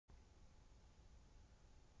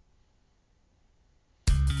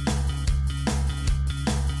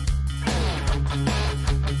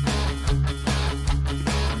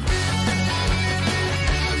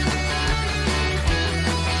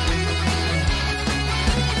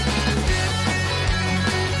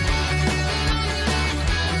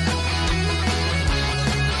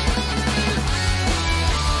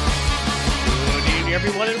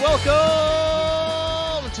everyone, and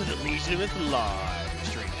welcome to the Legion of Myth live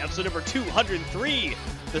stream. Episode number 203,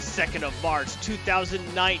 the 2nd of March,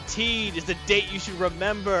 2019 is the date you should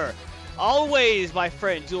remember. Always, my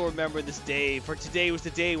friends, you'll remember this day, for today was the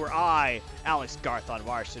day where I, Alex Garthon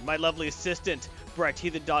Marsh, and my lovely assistant, Brett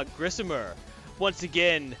Heathen Dog Grissomer, once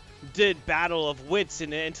again did battle of wits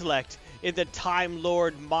and intellect in the Time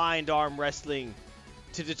Lord Mind Arm Wrestling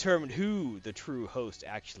to determine who the true host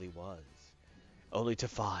actually was. Only to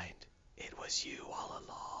find it was you all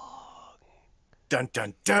along. Dun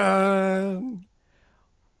dun dun.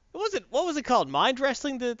 What was it called? Mind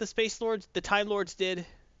wrestling the Space Lords, the Time Lords did?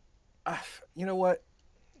 You know what?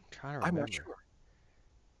 I'm not sure.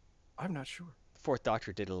 I'm not sure. The Fourth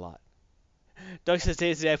Doctor did a lot. Doug says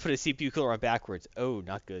today I put a CPU cooler on backwards. Oh,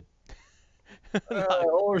 not good.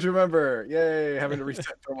 Always remember. Yay, having to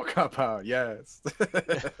reset thermal compound. Yes.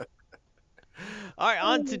 All right,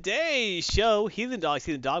 on today's show, Heathen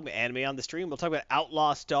Dogma anime on the stream. We'll talk about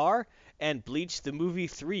Outlaw Star and Bleach the movie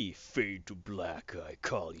 3. Fade to black, I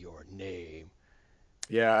call your name.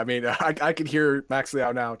 Yeah, I mean, I can hear Max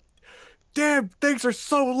Liao now. Damn, things are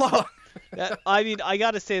so long. I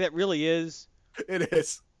gotta say that really is. It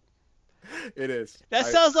is. It is. That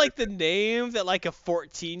sounds like the name that like a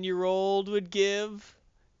 14-year-old would give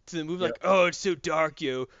to the movie. Like, oh, it's so dark,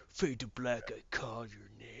 yo. Fade to black, I call your name.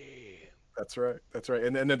 That's right. That's right.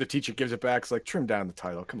 And then the teacher gives it back. It's like, trim down the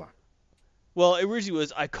title. Come on. Well, it originally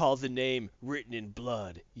was, I call the name written in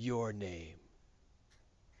blood, your name.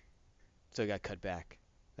 So it got cut back.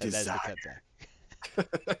 That is the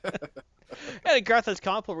cutback. And in Garth's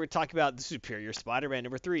Comic Book, we're talking about the Superior Spider-Man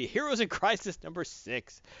number 3, Heroes in Crisis number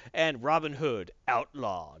 6, and Robin Hood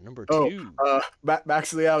Outlaw number 2.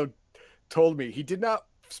 Max Liao told me, he did not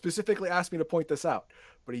specifically ask me to point this out,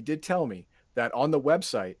 but he did tell me that on the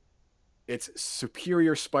website, it's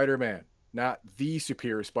Superior Spider-Man, not the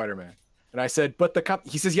Superior Spider-Man. And I said, but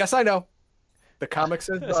he says, yes, I know. The comic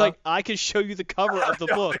says it's like, I can show you the cover of the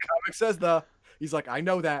book. The comic says he's like, I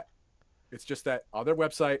know that. It's just that on their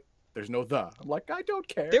website, there's no the. I'm like, I don't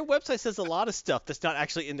care. Their website says a lot of stuff that's not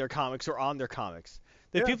actually in their comics or on their comics.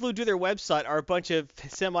 The people who do their website are a bunch of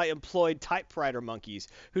semi-employed typewriter monkeys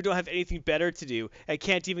who don't have anything better to do and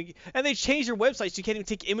can't even... And they change their websites. You can't even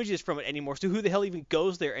take images from it anymore. So who the hell even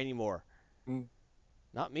goes there anymore?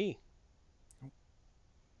 Not me.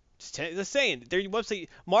 Just saying. Their website...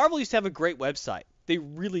 Marvel used to have a great website. They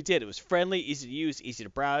really did. It was friendly, easy to use, easy to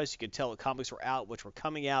browse. You could tell what comics were out, which were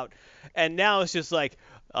coming out. And now it's just like,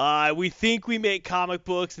 we think we make comic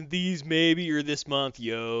books, and these maybe are this month,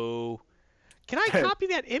 yo. Can I copy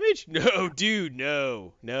that image? No, dude,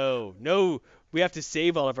 no. We have to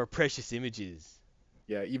save all of our precious images.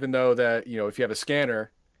 Yeah, even though that, if you have a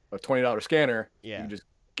scanner, a $20 scanner, you can just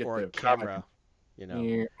get or the a camera,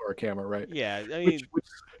 or a camera, right? Yeah, I mean,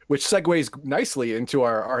 which segues nicely into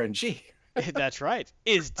our RNG. That's right.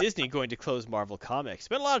 Is Disney going to close Marvel Comics?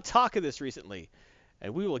 Been a lot of talk of this recently,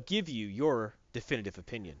 and we will give you your definitive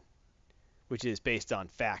opinion, which is based on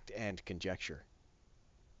fact and conjecture.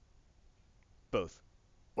 Both.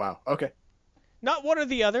 Wow. Okay. Not one or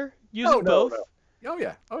the other. Using both. No.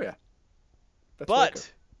 Oh yeah. But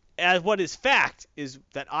as what is fact is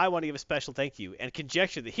that I want to give a special thank you and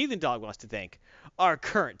conjecture that Heathen Dog wants to thank our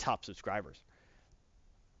current top subscribers.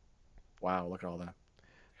 Wow, look at all that.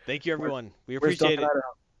 Thank you, everyone. We appreciate it.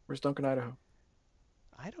 Where's Duncan, Idaho?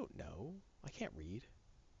 I don't know. I can't read.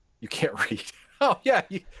 You can't read. Oh, yeah.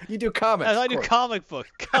 You do comics. I do comic books.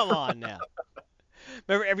 Come on now.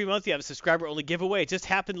 Remember, every month you have a subscriber-only giveaway. It just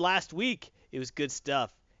happened last week. It was good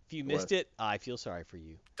stuff. If you missed it, I feel sorry for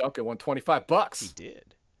you. Duncan won $25. He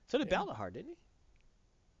did. So did Baldahar, didn't he?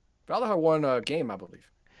 Baldahar won a game, I believe.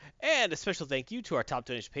 And a special thank you to our top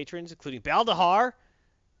donation patrons, including Baldahar.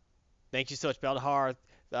 Thank you so much, Baldahar.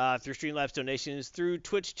 Through Streamlabs donations, through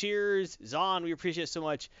Twitch cheers, Zon, we appreciate it so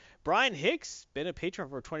much. Brian Hicks, been a patron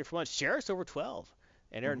for 24 months. Sheriff's over 12.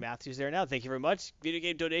 And Aaron Matthews there now. Thank you very much. Video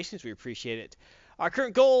game donations, we appreciate it. Our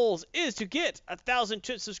current goals is to get 1,000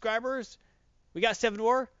 Twitch subscribers. We got 7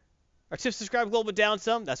 more. Our Twitch subscriber goal went down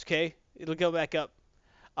some. That's okay. It'll go back up.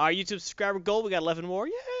 Our YouTube subscriber goal, we got 11 more.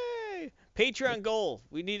 Yay! Patreon goal.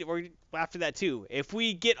 We're after that too. If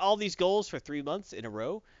we get all these goals for 3 months in a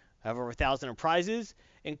row, have over 1,000 in prizes,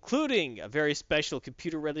 including a very special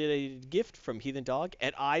computer-related gift from Heathen Dog,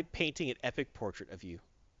 and I painting an epic portrait of you.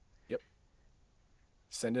 Yep.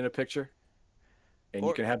 Send in a picture, and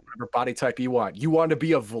you can have whatever body type you want. You want to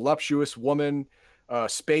be a voluptuous woman,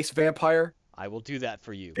 space vampire? I will do that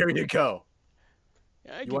for you. There you go.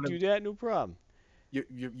 I can do that, no problem.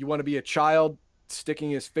 You want to be a child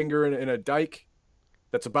sticking his finger in a dike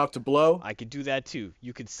that's about to blow? I could do that too.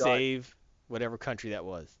 You could save whatever country that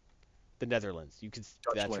was. The Netherlands. You could.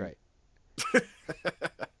 That's Dutchland. right.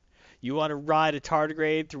 You want to ride a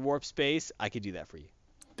tardigrade through warp space? I could do that for you.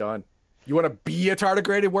 Done. You want to be a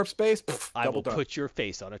tardigrade in warp space? Pff, I will done. put your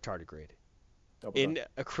face on a tardigrade Double in done.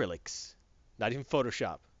 acrylics, not even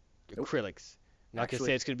Photoshop. Nope. Acrylics. I'm not gonna Actually-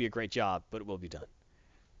 say it's gonna be a great job, but it will be done.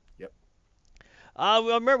 Yep. Well,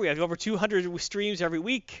 remember we have over 200 streams every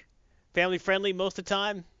week, family friendly most of the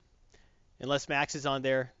time, unless Max is on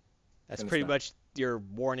there. That's And it's pretty not. much your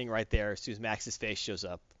warning right there. As soon as Max's face shows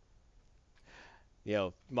up,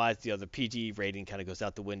 the PG rating kind of goes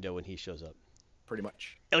out the window when he shows up. Pretty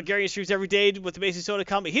much. Elgarian streams every day with Amazing Soda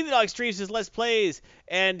Comic. Heathen Dog streams his Let's Plays,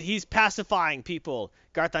 and he's pacifying people.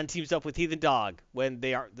 Garthon teams up with Heathen Dog when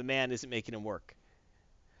the man isn't making him work.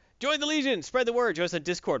 Join the Legion. Spread the word. Join us on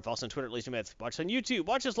Discord. Follow us on Twitter at Legion Myth. Watch us on YouTube.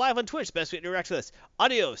 Watch us live on Twitch. Best way to interact with us.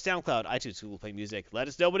 Audio, SoundCloud, iTunes, Google Play Music. Let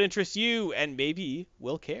us know what interests you, and maybe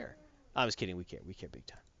we'll care. I'm just kidding. We care. We care big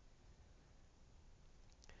time.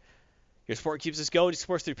 Your support keeps us going.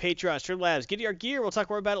 Support us through Patreon, Streamlabs, Get Our Gear. We'll talk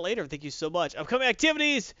more about it later. Thank you so much. Upcoming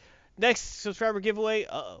activities. Next subscriber giveaway.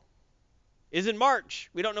 Is in March.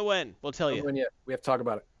 We don't know when. We'll tell you. Yeah, we have to talk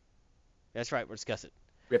about it. That's right. We'll discuss it.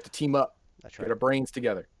 We have to team up. That's Get right. our brains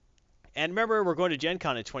together. And remember, we're going to Gen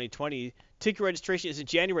Con in 2020. Ticket registration is in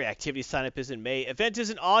January. Activity sign-up is in May. Event is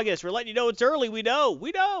in August. We're letting you know it's early. We know.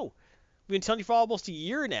 We know. We've been telling you for almost a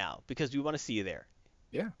year now because we want to see you there.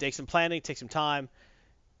 Yeah. Take some planning. Take some time.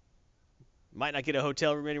 Might not get a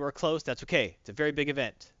hotel room anywhere close. That's okay. It's a very big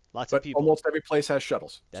event. Lots of But people. almost every place has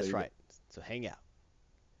shuttles. so That's you're right. So hang out.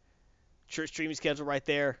 Church streaming schedule right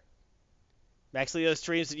there. Max Leo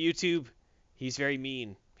streams on YouTube. He's very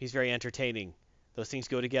mean. He's very entertaining. Those things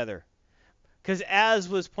go together. Because as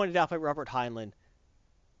was pointed out by Robert Heinlein,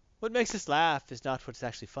 what makes us laugh is not what's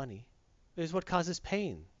actually funny. It is what causes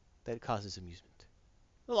pain that causes amusement.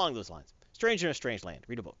 Along those lines. Stranger in a Strange Land.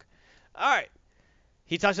 Read a book. All right.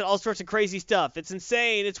 He talks about all sorts of crazy stuff. It's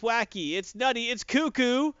insane. It's wacky. It's nutty. It's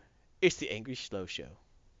cuckoo. It's the Angry Schlo Show.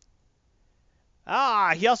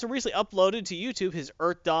 He also recently uploaded to YouTube his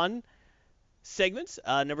Earth Dawn segments.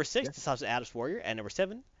 Number 6, Yeah. Disciples of Adam's Warrior, and number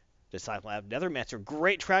 7, Disciple of Nethermancer.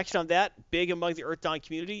 Great traction on that. Big among the Earth Dawn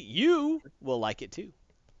community. You will like it too.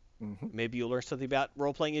 Mm-hmm. Maybe you'll learn something about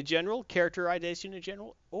role-playing in general, characterization in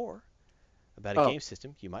general, or about a game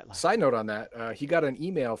system you might like. Side note on that, he got an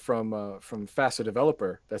email from FASA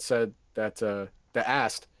developer that said that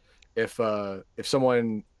asked if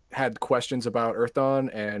someone had questions about Earth Dawn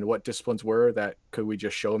and what disciplines were, that could we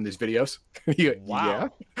just show him these videos?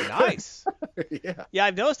 Wow. Nice. Yeah. Yeah,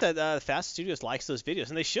 I've noticed that FASA Studios likes those videos,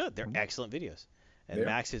 and they should. They're Mhm. excellent videos. And Yeah.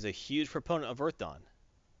 Max is a huge proponent of Earth Dawn.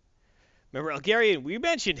 Remember Elgarian? We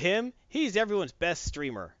mentioned him. He's everyone's best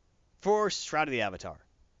streamer for Shroud of the Avatar.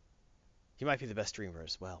 He might be the best streamer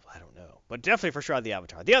as well. I don't know. But definitely for Shroud of the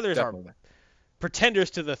Avatar. The others Definitely. are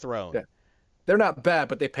pretenders to the throne. Yeah. They're not bad,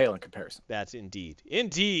 but they pale in comparison. That's indeed.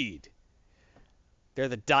 Indeed. They're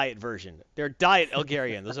the diet version. They're diet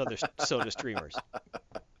Elgarian, those other soda streamers.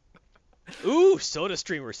 Ooh, soda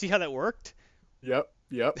streamers. See how that worked? Yep.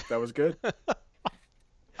 That was good.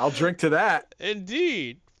 I'll drink to that.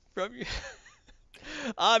 Indeed. From you.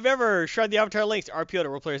 Remember, Shroud of the Avatar links to RPO to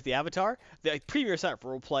Role Players the Avatar, the premier site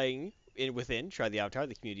for role playing within Shroud of the Avatar,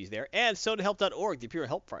 the community's there, and sodahelp.org, the pure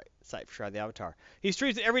help site for Shroud of the Avatar. He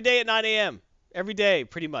streams it every day at 9 a.m. Every day,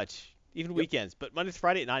 pretty much. Even weekends. But Monday to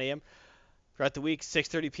Friday at 9 a.m. Throughout the week,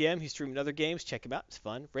 6:30 p.m. He's streaming other games. Check him out. It's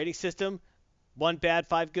fun. Rating system, 1 bad,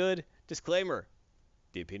 5 good. Disclaimer.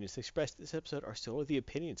 The opinions expressed in this episode are solely the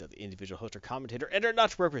opinions of the individual host or commentator and are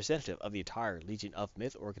not representative of the entire Legion of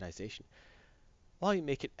Myth organization. While you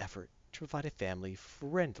make an effort to provide a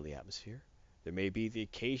family-friendly atmosphere, there may be the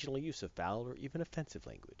occasional use of foul or even offensive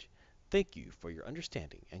language. Thank you for your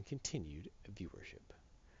understanding and continued viewership.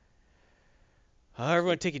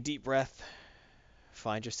 Everyone take a deep breath.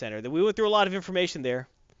 Find your center. We went through a lot of information there.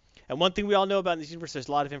 And one thing we all know about in this universe, there's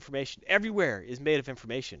a lot of information. Everywhere is made of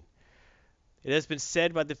information. It has been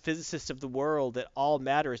said by the physicists of the world that all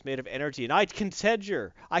matter is made of energy. And I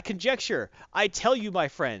conjecture, I tell you, my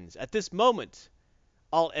friends, at this moment,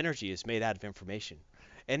 all energy is made out of information.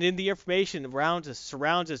 And in the information around us,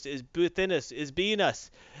 surrounds us, is within us, is being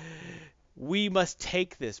us. We must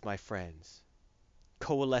take this, my friends,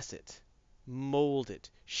 coalesce it, mold it,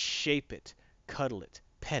 shape it, cuddle it,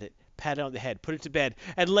 pet it, pat it on the head, put it to bed,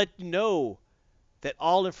 and let you know that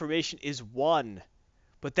all information is one.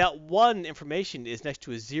 But that one information is next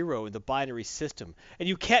to a zero in the binary system. And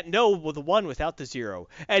you can't know the one without the zero.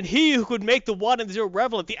 And he who could make the one and the zero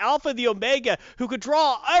relevant, the alpha and the omega, who could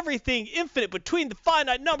draw everything infinite between the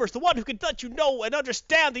finite numbers, the one who could let you know and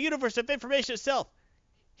understand the universe of information itself,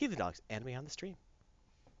 Heathen Dogs Anime on the Stream.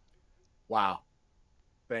 Wow.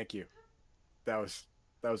 Thank you. That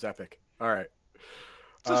was epic. All right.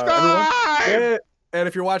 Subscribe! Everyone, and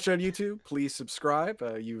if you're watching on YouTube, please subscribe.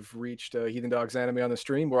 You've reached Heathen Dogs Anime on the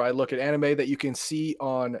Stream, where I look at anime that you can see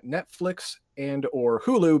on Netflix and or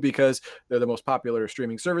Hulu because they're the most popular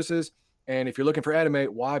streaming services. And if you're looking for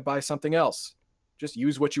anime, why buy something else? Just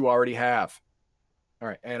use what you already have. All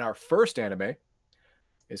right. And our first anime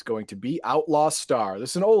is going to be Outlaw Star.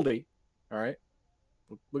 This is an oldie. All right.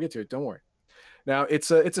 We'll get to it. Don't worry. Now, it's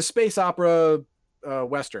a space opera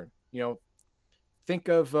Western. You know, think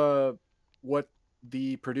of what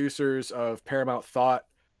the producers of Paramount thought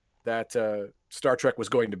that Star Trek was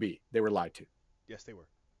going to be. They were lied to. Yes, they were.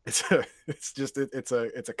 It's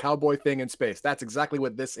a cowboy thing in space. That's exactly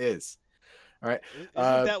what this is. All right. Isn't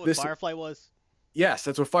that what Firefly was? Yes,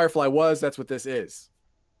 that's what Firefly was. That's what this is.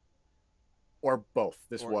 Or both.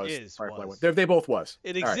 This was Firefly. They both was.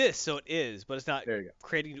 It exists, so it is, but it's not there you go.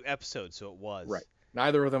 creating new episodes, so it was. Right.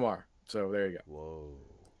 Neither of them are. So there you go. Whoa.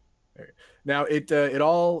 There you go. Now it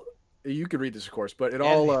all, you could read this of course, but it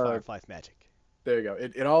all Firefly's magic. There you go.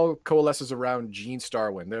 It all coalesces around Gene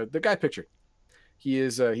Starwind, the guy pictured.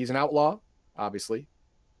 He's an outlaw, obviously.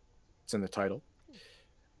 It's in the title.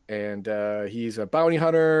 And he's a bounty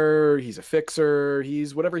hunter, he's a fixer,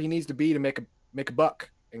 he's whatever he needs to be to make a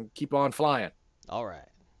buck and keep on flying. All right.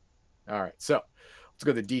 So let's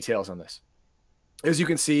go to the details on this. As you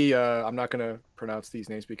can see, I'm not going to pronounce these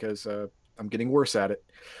names because I'm getting worse at it.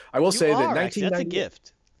 I will say that 1990. That's a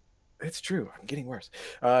gift. It's true. I'm getting worse.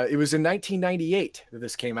 It was in 1998 that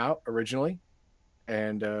this came out originally,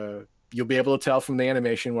 and you'll be able to tell from the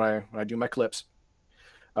animation when I do my clips.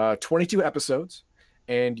 22 episodes,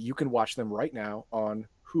 and you can watch them right now on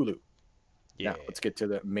Hulu. Yeah. Now let's get to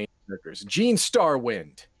the main characters. Gene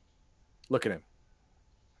Starwind. Look at him,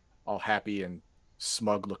 all happy and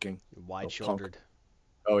smug looking, wide-shouldered.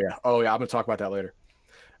 Oh yeah. I'm gonna talk about that later.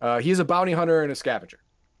 He's a bounty hunter and a scavenger.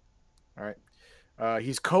 All right.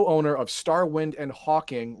 He's co-owner of Starwind and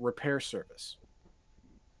Hawking Repair Service,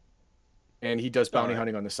 and he does bounty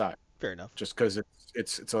hunting on the side. Fair enough. Just because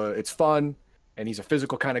it's fun, and he's a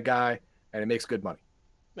physical kind of guy, and it makes good money.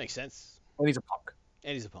 Makes sense. And he's a punk.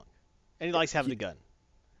 And he likes having a gun.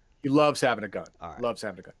 He loves having a gun. All right. Loves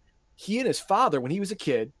having a gun. He and his father, when he was a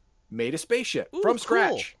kid, made a spaceship from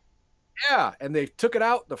scratch. Yeah, and they took it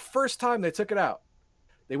out the first time they took it out.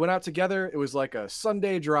 They went out together. It was like a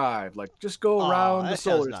Sunday drive, like just go around the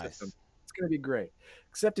solar system. It's gonna be great.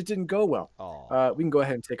 Except it didn't go well. We can go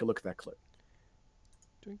ahead and take a look at that clip.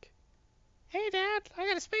 Drink. Hey, Dad, I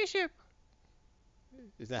got a spaceship.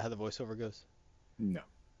 Is that how the voiceover goes? No.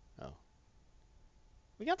 Oh.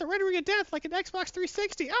 We got the Red Ring of Death like an Xbox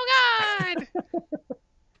 360. Oh God!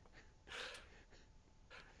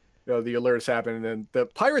 The alerts happen, and then the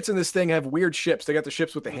pirates in this thing have weird ships. They got the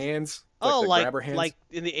ships with the hands. Like grabber hands. Like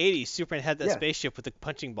in the 80s, Superman had that spaceship with the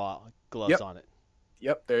punching ball gloves on it.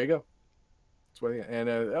 Yep, there you go. That's what. And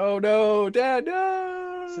oh no, Dad,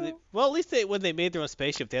 no. So at least when they made their own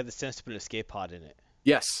spaceship, they had the sense to put an escape pod in it.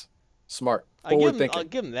 Yes, smart, forward thinking. I'll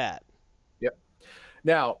give them that. Yep.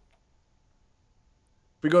 Now,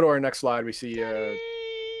 if we go to our next slide, we see.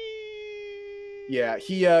 Yeah,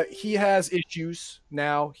 he has issues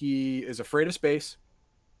now. He is afraid of space,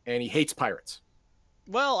 and he hates pirates.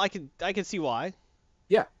 Well, I can see why.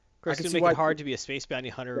 Yeah. Of course, it's going to make it hard to be a space bounty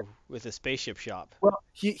hunter with a spaceship shop. Well,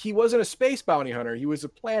 he wasn't a space bounty hunter. He was a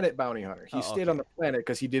planet bounty hunter. He stayed on the planet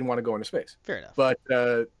because he didn't want to go into space. Fair enough. But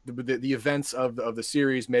the events of the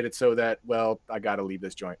series made it so that, well, I got to leave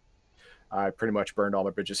this joint. I pretty much burned all my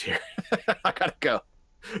bridges here. I got to go.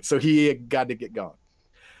 So he got to get gone.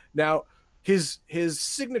 Now, his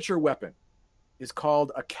signature weapon is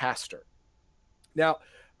called a caster. Now,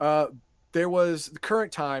 there was the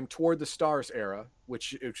current time toward the Stars era,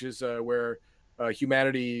 which is where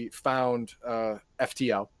humanity found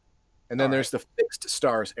FTL, and then there's the Fixed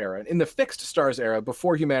Stars era. And in the Fixed Stars era,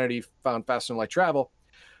 before humanity found faster than light travel,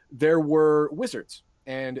 there were wizards,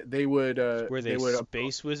 and they would were they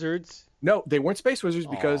space wizards? No, they weren't space wizards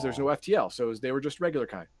because there's no FTL, so they were just regular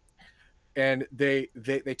kind. And they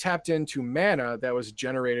tapped into mana that was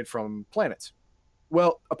generated from planets.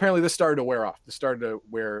 Well, apparently this started to wear off. This started to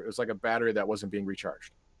where it was like a battery that wasn't being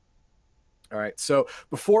recharged. All right. So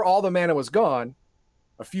before all the mana was gone,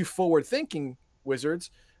 a few forward-thinking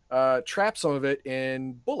wizards trapped some of it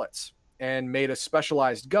in bullets and made a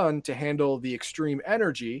specialized gun to handle the extreme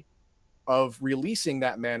energy of releasing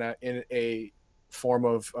that mana in a form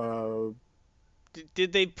of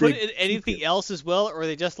Did they put in anything else as well, or are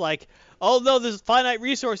they just like, oh no, this finite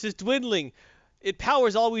resource is dwindling. It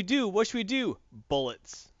powers all we do. What should we do?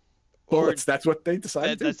 Bullets. bullets. That's what they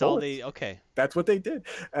decided to do. That's all they. Okay. That's what they did.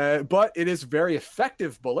 But it is very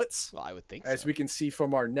effective bullets, Well, I would think as so. we can see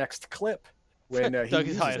from our next clip when he Doug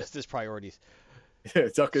uses has it. his priorities.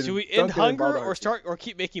 Duncan, Should we end Duncan and hunger Baldar. or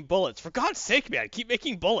keep making bullets? For God's sake, man, keep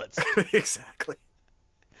making bullets. Exactly.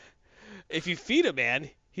 If you feed a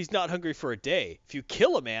man, he's not hungry for a day. If you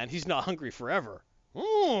kill a man, he's not hungry forever.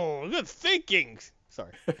 Oh, good thinking.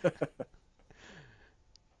 Sorry. Do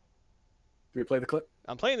we play the clip?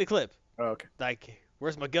 I'm playing the clip. Oh, okay. Like,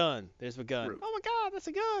 where's my gun? There's my gun. Rude. Oh my God, that's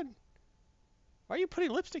a gun. Why are you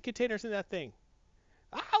putting lipstick containers in that thing?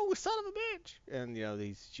 Ow, son of a bitch. And,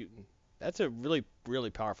 he's shooting. That's a really,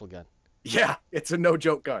 really powerful gun. Yeah, it's a no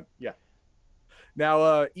joke gun. Yeah.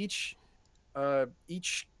 Now, each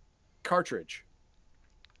cartridge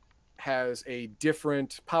has a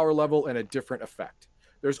different power level and a different effect.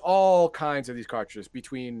 There's all kinds of these cartridges,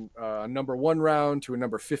 between a number 1 round to a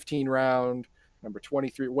number 15 round, number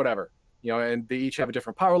 23, whatever. And they each have a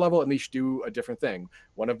different power level and they each do a different thing.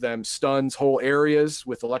 One of them stuns whole areas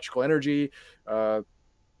with electrical energy.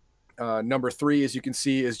 Number 3, as you can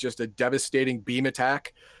see, is just a devastating beam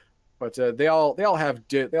attack. But they all have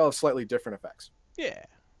slightly different effects. Yeah.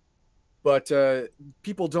 But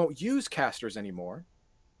people don't use casters anymore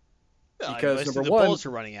because the number 1, bullets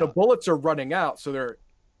are running out. the bullets are running out, so they're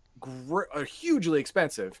hugely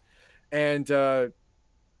expensive, and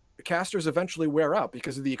casters eventually wear out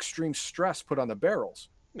because of the extreme stress put on the barrels.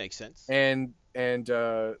 Makes sense. And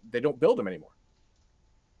they don't build them anymore.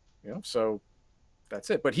 So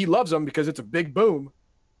that's it. But he loves them because it's a big boom.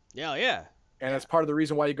 Yeah. And that's part of the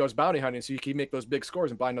reason why he goes bounty hunting, so you can make those big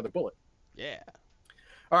scores and buy another bullet. Yeah.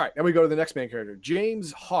 All right, now we go to the next main character,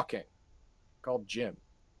 James Hawking, called Jim.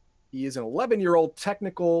 He is an 11-year-old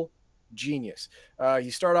technical genius. He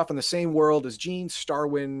started off in the same world as Gene,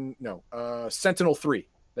 Sentinel-3.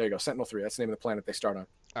 There you go, Sentinel-3. That's the name of the planet they start on.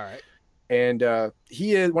 All right. And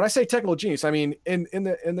he is, when I say technical genius, I mean in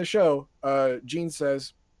the show, Gene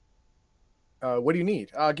says, "What do you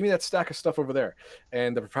need? Give me that stack of stuff over there."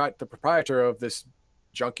 And the proprietor of this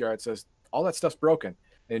junkyard says, "All that stuff's broken."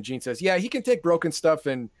 And Gene says, "Yeah, he can take broken stuff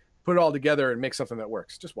and put it all together and make something that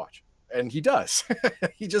works. Just watch." And he does.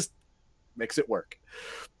 He just makes it work.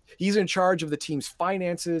 He's in charge of the team's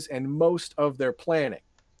finances and most of their planning.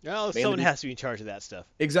 Oh, someone has to be in charge of that stuff.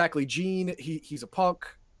 Exactly. Gene, he's a punk.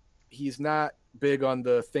 He's not big on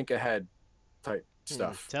the think ahead type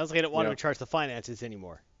stuff. Sounds like I don't want him in charge of the finances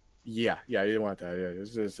anymore. Yeah, you don't want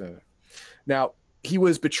that. Yeah. Now, he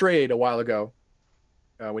was betrayed a while ago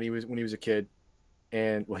when he was a kid.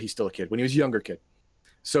 And well, he's still a kid when he was a younger kid.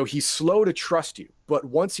 So he's slow to trust you, but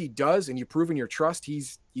once he does, and you've proven your trust,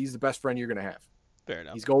 he's the best friend you're gonna have. Fair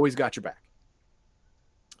enough. He's always got your back.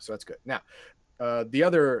 So that's good. Now,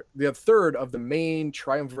 the third of the main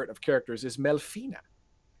triumvirate of characters is Melfina.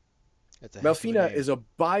 Melfina is a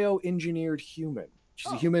bioengineered human.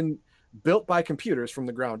 She's a human built by computers from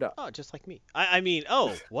the ground up. Oh, just like me.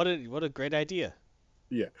 What a great idea.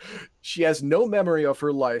 Yeah. She has no memory of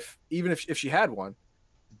her life, even if she had one,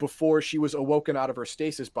 before she was awoken out of her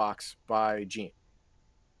stasis box by Gene.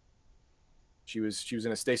 She was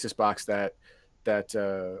in a stasis box that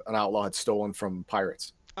an outlaw had stolen from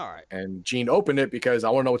pirates. All right. And Gene opened it because I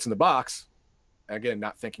want to know what's in the box. Again,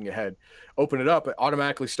 not thinking ahead. Opened it up, it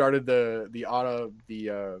automatically started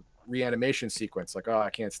the reanimation sequence. Like, I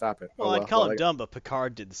can't stop it. Well, I'd call him dumb, but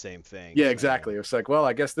Picard did the same thing. Yeah, exactly. It was like, well,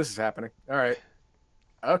 I guess this is happening. All right.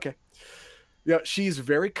 Okay. Yeah, she's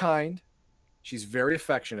very kind. She's very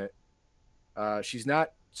affectionate. She's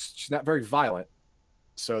not very violent,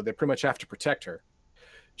 so they pretty much have to protect her.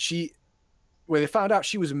 When they found out,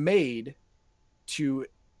 she was made to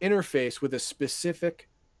interface with a specific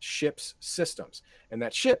ship's systems, and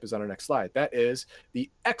that ship is on our next slide. That is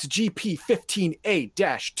the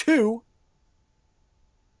XGP-15A-2.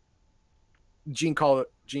 Gene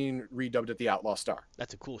redubbed it the Outlaw Star.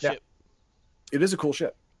 That's a cool ship. It is a cool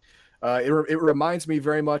ship. It reminds me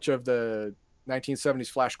very much of the 1970s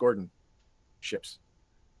Flash Gordon ships.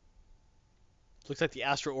 Looks like the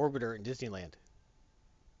Astro Orbiter in Disneyland.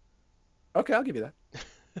 Okay, I'll give you that.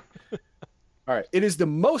 All right. It is the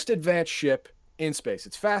most advanced ship in space.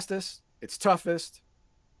 It's fastest. It's toughest.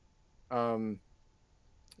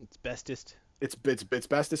 It's bestest. It's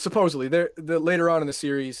bestest. Supposedly, later on in the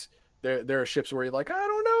series, there are ships where you're like, I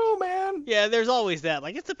don't know, man. Yeah, there's always that.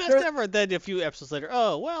 Like, it's the best ever. Then a few episodes later,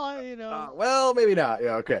 well, maybe not.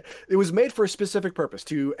 Yeah, okay. It was made for a specific purpose,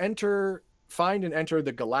 to find and enter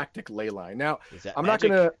the galactic ley line. Now, I'm not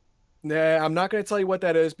gonna tell you what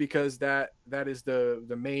that is, because that is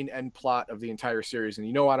the main end plot of the entire series, and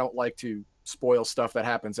I don't like to spoil stuff that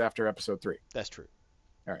happens after episode 3. That's true.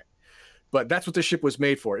 All right. But that's what this ship was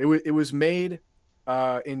made for. It was made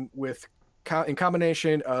in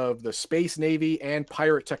combination of the space navy and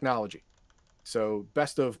pirate technology. So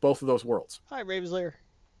best of both of those worlds. Hi, Ravenslayer.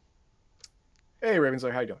 Hey,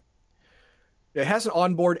 Ravenslayer, how you doing? It has an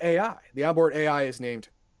onboard AI. The onboard AI is named,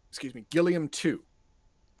 Gilliam 2.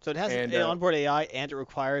 So it has an onboard AI, and it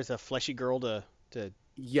requires a fleshy girl to.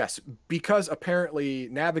 Yes, because apparently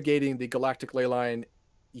navigating the galactic ley line,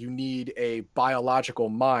 you need a biological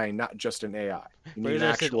mind, not just an AI. You need an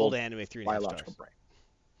actual old anime 3.5 biological stars. brain.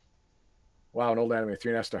 Wow, an old anime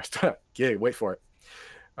 3.5 stars. Yeah, wait for it.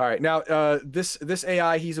 All right, now this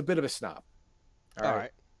AI, he's a bit of a snob. All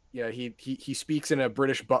right. Yeah, he speaks in a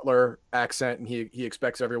British butler accent, and he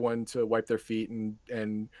expects everyone to wipe their feet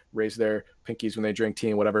and raise their pinkies when they drink tea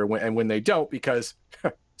and whatever. And when they don't, because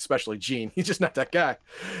especially Gene, he's just not that guy.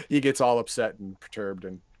 He gets all upset and perturbed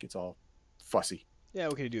and gets all fussy. Yeah,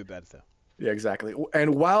 what can you do about it though? Yeah, exactly.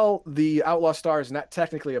 And while the Outlaw Star is not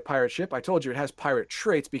technically a pirate ship, I told you it has pirate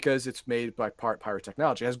traits because it's made by pirate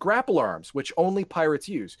technology. It has grapple arms, which only pirates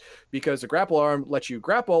use, because the grapple arm lets you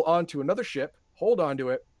grapple onto another ship, hold onto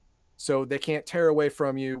it, so they can't tear away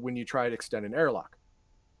from you when you try to extend an airlock.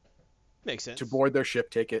 Makes sense. To board their ship,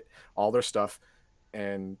 take it, all their stuff,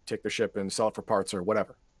 and take their ship and sell it for parts or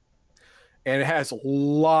whatever. And it has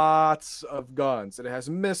lots of guns. It has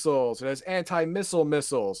missiles. It has anti-missile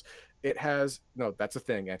missiles. It has that's a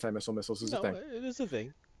thing. Anti-missile missiles is a thing. It is a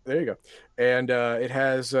thing. There you go. And it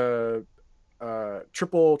has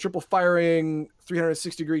triple firing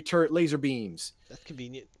 360-degree turret laser beams. That's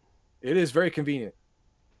convenient. It is very convenient.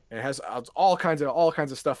 And it has all kinds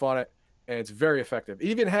of stuff on it, and it's very effective. It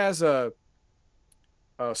even has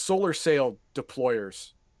solar sail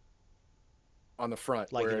deployers on the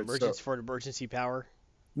front, like for emergency power.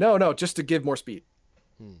 No, just to give more speed.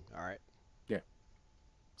 All right. Yeah.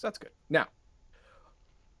 So that's good. Now,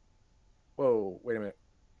 whoa, wait a minute.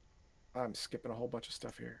 I'm skipping a whole bunch of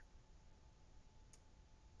stuff here.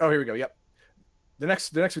 Oh, here we go. Yep. The next.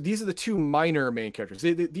 These are the two minor main characters.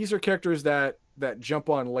 These are characters that jump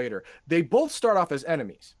on later. They both start off as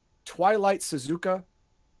enemies. Twilight Suzuka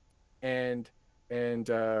and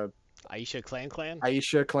Aisha Clan.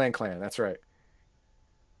 Aisha Clan. That's right.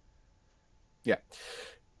 Yeah.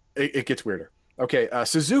 It gets weirder. Okay,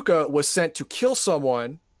 Suzuka was sent to kill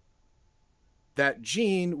someone that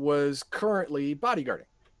Gene was currently bodyguarding.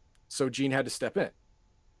 So Gene had to step in.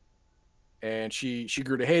 And she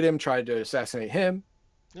grew to hate him, tried to assassinate him.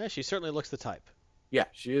 Yeah, she certainly looks the type. Yeah,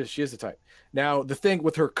 she is the type. Now, the thing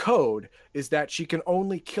with her code is that she can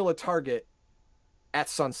only kill a target at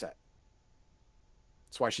sunset.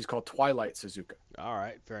 That's why she's called Twilight Suzuka. All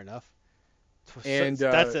right, fair enough. And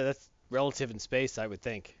that's relative in space, I would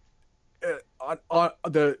think. If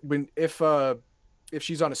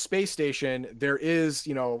she's on a space station, there is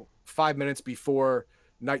 5 minutes before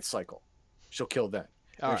night cycle, she'll kill then.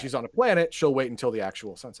 If she's on a planet, she'll wait until the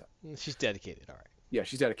actual sunset. She's dedicated. All right. Yeah,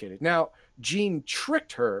 she's dedicated. Now, Gene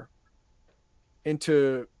tricked her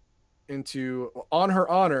into on her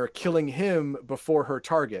honor killing him before her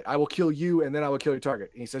target. I will kill you, and then I will kill your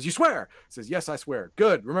target. And he says, "You swear?" He says, "Yes, I swear."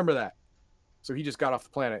 Good, remember that. So he just got off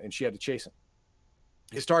the planet, and she had to chase him.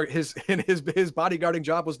 His bodyguarding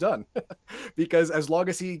job was done, because as long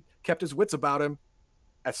as he kept his wits about him,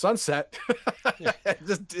 at sunset,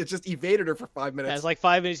 it just evaded her for 5 minutes. Yeah, it's like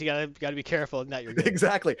 5 minutes. You gotta be careful. Not your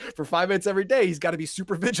exactly. For 5 minutes every day, he's got to be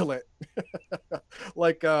super vigilant,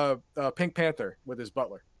 like Pink Panther with his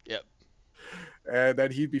butler. Yep. And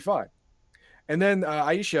then he'd be fine. And then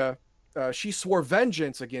Aisha, she swore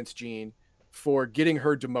vengeance against Gene for getting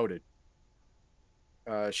her demoted.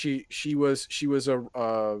 She was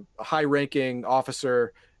a high-ranking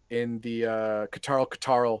officer in the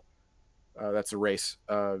Katarl. That's a race,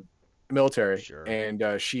 military. Sure. And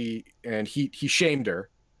he shamed her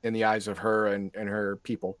in the eyes of her and her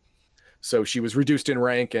people. So she was reduced in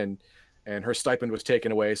rank, and her stipend was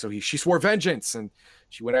taken away. So she swore vengeance, and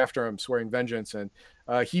she went after him, swearing vengeance, and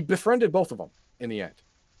he befriended both of them in the end,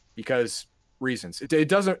 because reasons. It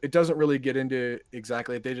doesn't really get into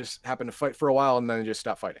exactly. They just happen to fight for a while, and then they just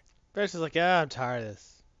stop fighting. Bear's just like, I'm tired of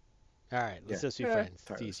this. All right, let's just be friends.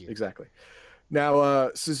 It's easier. Exactly. Now,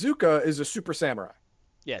 Suzuka is a super samurai.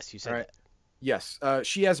 Yes, you said that. Yes,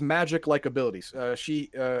 she has magic-like abilities. She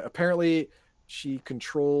apparently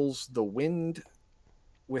controls the wind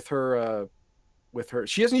with her.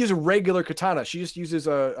 She doesn't use a regular katana. She just uses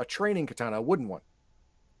a training katana, a wooden one.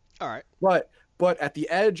 All right. But at the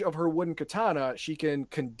edge of her wooden katana, she can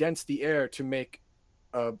condense the air to make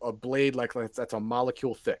a blade that's a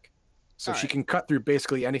molecule thick. So she can cut through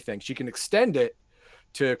basically anything. She can extend it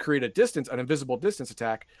to create an invisible distance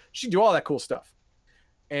attack. She can do all that cool stuff.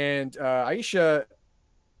 And Aisha,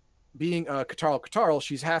 being Katarl,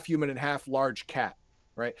 she's half human and half large cat,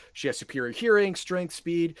 right? She has superior hearing, strength,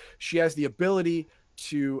 speed. She has the ability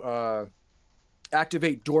to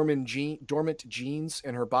activate dormant genes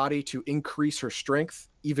in her body to increase her strength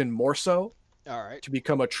even more so. All right. To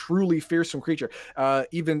become a truly fearsome creature.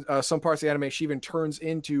 Even some parts of the anime, she even turns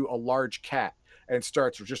into a large cat and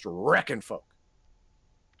starts just wrecking folk.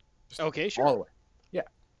 Just okay, sure. all the way. Yeah.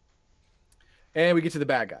 And we get to the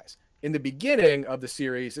bad guys. In the beginning of the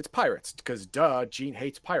series, it's pirates because Gene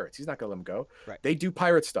hates pirates. He's not gonna let them go. Right. They do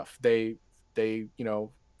pirate stuff. They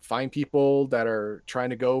find people that are trying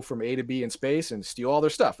to go from A to B in space and steal all their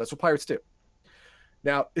stuff. That's what pirates do.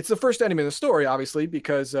 Now, it's the first enemy in the story, obviously,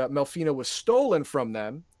 because Melfina was stolen from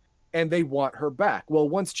them, and they want her back. Well,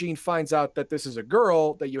 once Gene finds out that this is a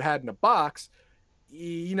girl that you had in a box,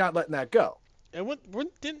 you're not letting that go. And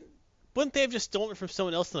wouldn't they have just stolen it from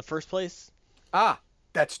someone else in the first place? Ah,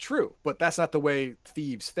 that's true, but that's not the way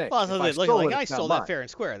thieves think. Well, so they look like I stole that fair and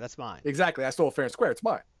square. That's mine. Exactly, I stole it fair and square. It's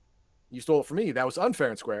mine. You stole it from me. That was unfair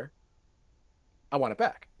and square. I want it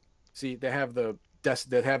back. See, they have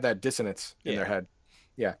that dissonance in their head.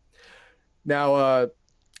 Yeah. Now,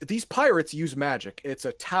 these pirates use magic. It's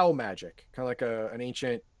a Tao magic, kind of like an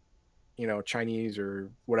ancient, Chinese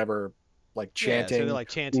or whatever, like chanting. Yeah, so they're like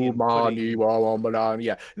chanting.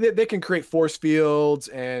 Yeah, they can create force fields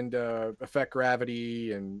and affect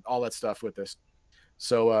gravity and all that stuff with this.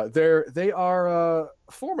 So they are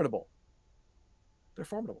formidable. They're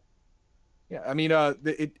formidable. Yeah, I mean,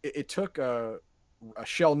 it took a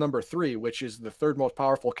shell number 3, which is the third most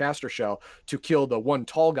powerful caster shell, to kill the one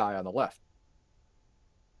tall guy on the left.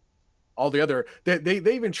 All the other, they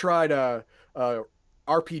even tried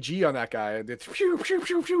RPG on that guy, and it's pew, pew,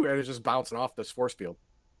 pew, pew, and it's just bouncing off this force field.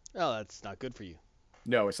 Oh, that's not good for you.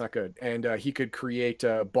 No, it's not good. And he could create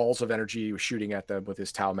balls of energy shooting at them with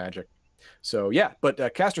his Tao magic. So yeah,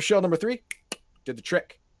 but caster shell number 3 did the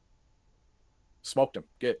trick. Smoked him.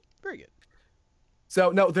 Good. Very good. So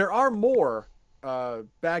no, there are more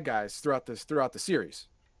bad guys throughout the series,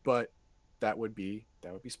 but that would be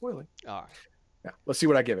spoiling. All right. Now let's see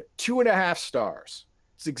what I give it. 2.5 stars.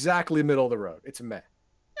 It's exactly middle of the road. It's a meh.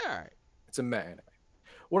 All right. It's a meh anime.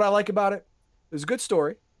 What I like about it is a good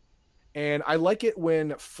story, and I like it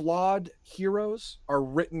when flawed heroes are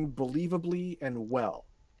written believably and well,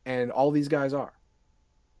 and all these guys are.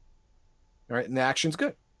 All right, and the action's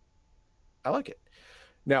good. I like it.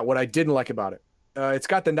 Now, what I didn't like about it, it's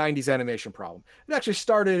got the 90s animation problem. It actually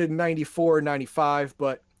started in 94, 95,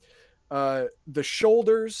 but the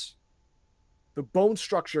shoulders, the bone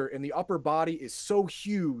structure in the upper body is so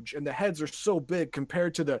huge and the heads are so big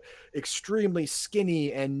compared to the extremely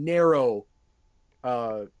skinny and narrow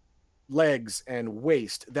legs and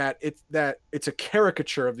waist that it's a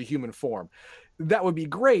caricature of the human form. That would be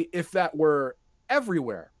great if that were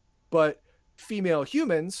everywhere, but female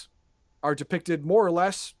humans are depicted more or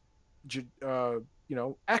less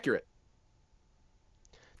accurate.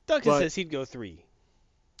 Duncan says he'd go 3.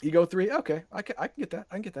 You go 3? Okay, I can get that.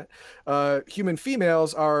 I can get that. Human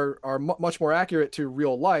females are much more accurate to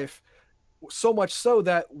real life, so much so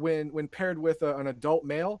that when paired with an adult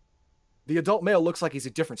male, the adult male looks like he's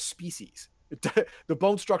a different species. The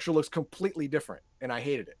bone structure looks completely different, and I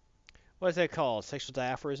hated it. What is that called? Sexual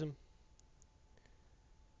diaphorism?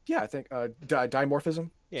 Yeah, I think dimorphism.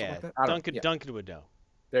 Yeah, like that. Duncan would know.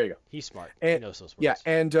 There you go. He's smart. And, he knows those words. Yeah,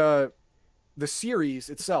 and the series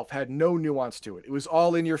itself had no nuance to it. It was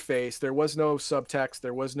all in your face. There was no subtext.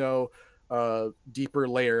 There was no deeper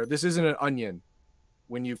layer. This isn't an onion.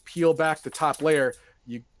 When you peel back the top layer,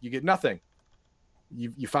 you get nothing.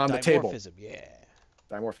 You found the table. Dimorphism, yeah.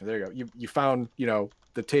 Dimorphism. There you go. You found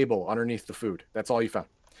the table underneath the food. That's all you found.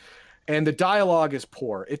 And the dialogue is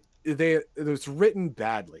poor. It was written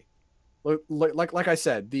badly. Like I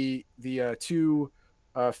said, the two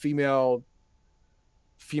females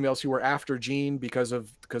who were after Gene because of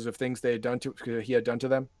things he had done to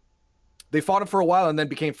them. They fought him for a while and then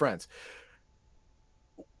became friends.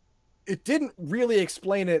 It didn't really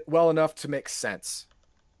explain it well enough to make sense.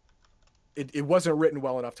 It wasn't written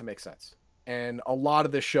well enough to make sense. And a lot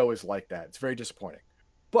of this show is like that. It's very disappointing.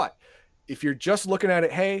 But if you're just looking at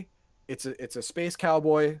it, hey, it's a space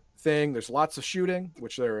cowboy thing. There's lots of shooting,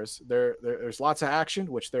 which there is. There's lots of action,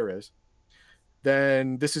 which there is.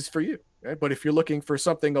 Then this is for you. Right? But if you're looking for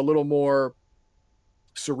something a little more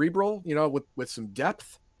cerebral, with some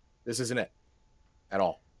depth, this isn't it at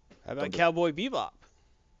all. How about Cowboy Bebop?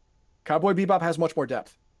 Cowboy Bebop has much more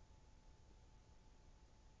depth.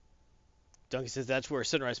 Duncan says that's where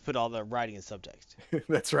Sunrise put all the writing and subtext.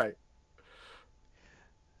 That's right.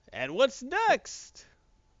 And what's next?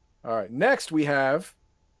 All right. Next we have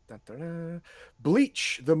Dun, dun, dun.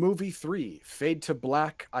 Bleach, the movie 3, Fade to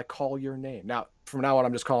Black, I Call Your Name. Now, from now on,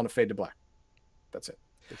 I'm just calling it Fade to Black. That's it.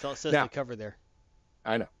 That's all it says Now, on the cover there.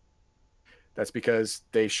 I know. That's because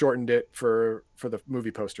they shortened it for the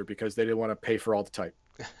movie poster because they didn't want to pay for all the type.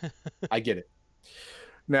 I get it.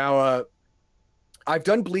 Now, I've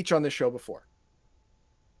done Bleach on this show before.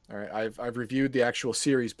 All right, I've reviewed the actual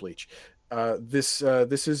series Bleach. This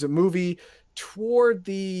is a movie toward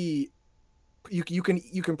the you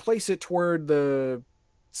can place it toward the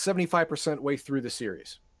 75% way through the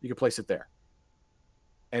series. You can place it there,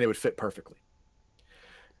 and it would fit perfectly.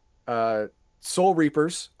 Soul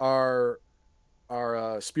Reapers are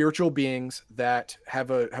spiritual beings that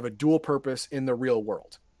have a dual purpose in the real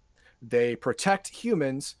world. They protect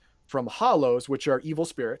humans from hollows, which are evil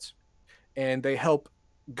spirits, and they help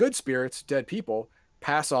good spirits, dead people,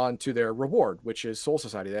 pass on to their reward, which is Soul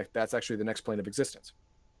Society. That's actually the next plane of existence.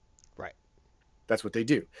 Right. That's what they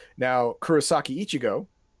do. Now, Kurosaki Ichigo,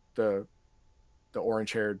 the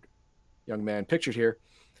orange-haired young man pictured here,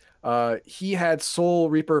 he had Soul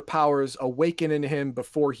Reaper powers awaken in him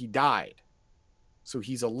before he died. So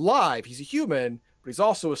he's alive, he's a human, but he's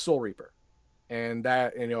also a Soul Reaper. And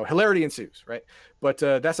that, hilarity ensues, right? But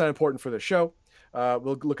that's not important for the show.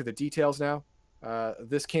 We'll look at the details now.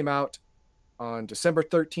 This came out on December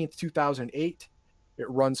 13th, 2008. It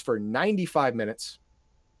runs for 95 minutes,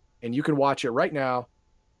 and you can watch it right now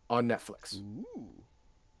on Netflix. Ooh.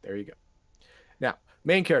 There you go. Now,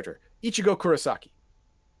 main character, Ichigo Kurosaki.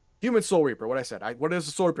 Human Soul Reaper, what I said. What is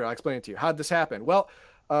a Soul Reaper? I'll explain it to you. How did this happen? Well,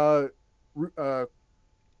 Rukia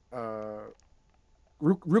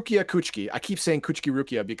Kuchiki. I keep saying Kuchiki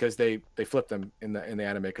Rukia because they flip them in the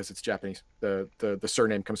anime because it's Japanese. The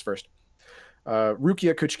surname comes first.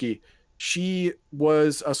 Rukia Kuchiki. She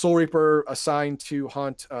was a Soul Reaper assigned to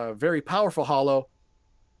hunt a very powerful hollow,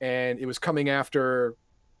 and it was coming after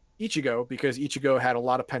Ichigo because Ichigo had a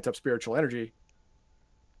lot of pent up spiritual energy.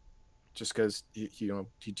 Just because he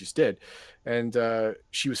just did, and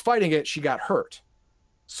she was fighting it. She got hurt,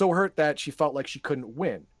 so hurt that she felt like she couldn't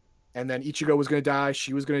win. And then Ichigo was going to die.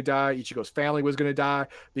 She was going to die. Ichigo's family was going to die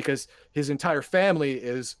because his entire family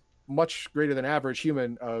is much greater than average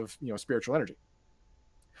human of spiritual energy.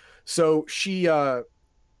 So she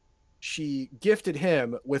gifted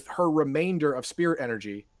him with her remainder of spirit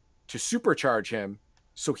energy to supercharge him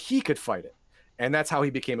so he could fight it. And that's how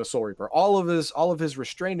he became a Soul Reaper. All of his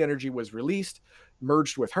restrained energy was released,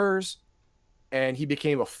 merged with hers, and he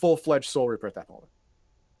became a full-fledged Soul Reaper at that moment.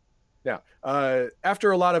 Now,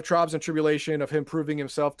 after a lot of trials and tribulation of him proving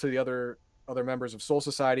himself to the other members of Soul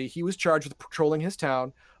Society, he was charged with patrolling his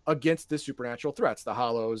town against the supernatural threats, the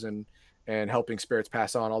hollows, and helping spirits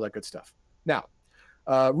pass on, all that good stuff. Now,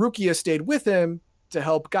 Rukia stayed with him to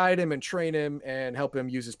help guide him and train him and help him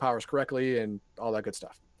use his powers correctly and all that good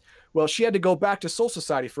stuff. Well, she had to go back to Soul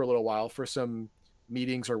Society for a little while for some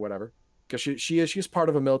meetings or whatever, because she's part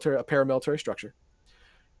of a paramilitary structure.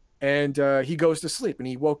 And he goes to sleep, and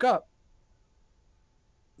he woke up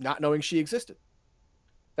not knowing she existed.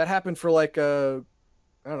 That happened for like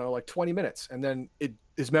 20 minutes, and then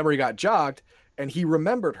his memory got jogged, and he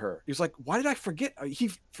remembered her. He was like, "Why did I forget?" He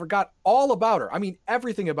forgot all about her. I mean,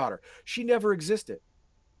 everything about her. She never existed.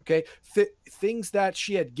 Okay, things that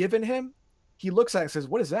she had given him. He looks at it and says,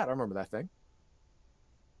 "What is that? I remember that thing."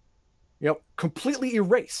 Completely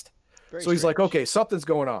erased. Very so he's strange. like, okay, something's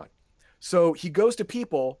going on. So he goes to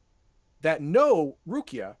people that know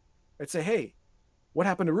Rukia and say, "Hey, what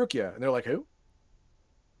happened to Rukia?" And they're like, "Who?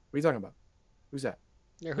 What are you talking about? Who's that?"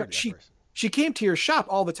 Never heard of that person. She came to your shop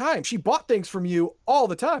all the time. She bought things from you all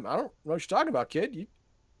the time. I don't know what you're talking about, kid.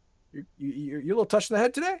 You're a little touched in the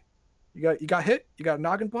head today? You got hit? You got a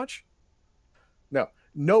noggin punch?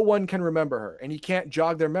 No one can remember her, and he can't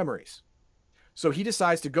jog their memories. So he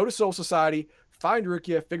decides to go to Soul Society, find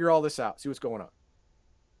Rukia, figure all this out, see what's going on.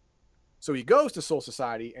 So he goes to Soul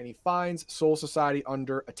Society, and he finds Soul Society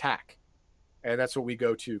under attack. And that's what we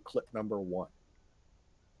go to clip number 1.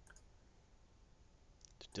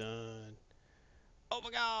 Done. Oh my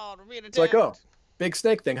God, we're being attacked. It's like, oh, big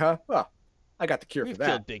snake thing, huh? Well, I got the cure We've for that.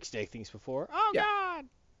 killed big snake things before. Oh Yeah. God.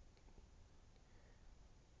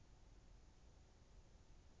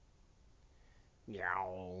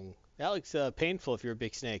 Meow. That looks painful if you're a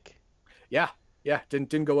big snake. Yeah.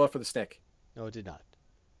 Didn't go well for the snake. No, it did not.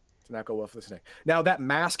 Did not go well for the snake. Now that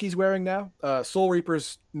mask he's wearing now, Soul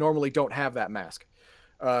Reapers normally don't have that mask.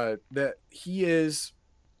 That he is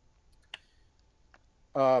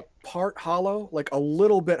part hollow, like a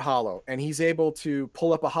little bit hollow, and he's able to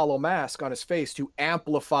pull up a hollow mask on his face to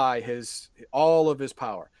amplify all of his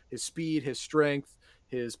power, his speed, his strength,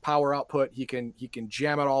 his power output. He can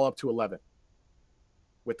jam it all up to 11.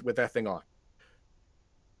 with that thing on.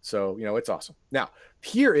 So, it's awesome. Now,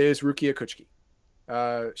 here is Rukia Kuchiki.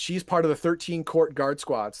 She's part of the 13 court guard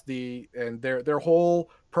squads. And their whole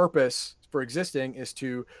purpose for existing is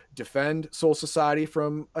to defend Soul Society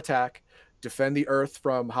from attack, defend the Earth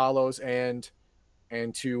from hollows, and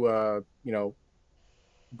to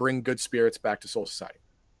bring good spirits back to Soul Society.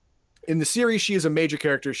 In the series, she is a major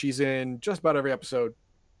character. She's in just about every episode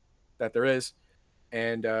that there is.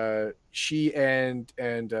 And she and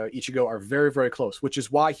Ichigo are very, very close, which is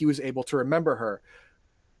why he was able to remember her.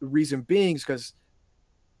 The reason being is because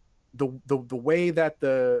the way that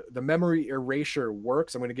the memory erasure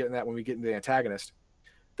works, I'm going to get in that when we get into the antagonist,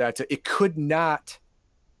 that it could not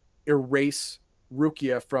erase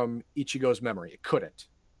Rukia from Ichigo's memory. It couldn't.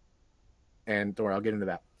 And don't worry, I'll get into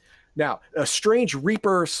that. Now, a strange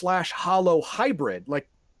Reaper / Hollow hybrid, like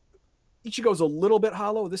Ichigo's a little bit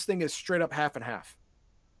hollow. This thing is straight up half and half.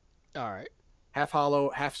 All right. Half hollow,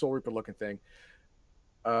 half Soul Reaper looking thing.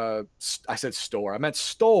 I said store. I meant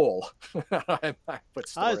stole. I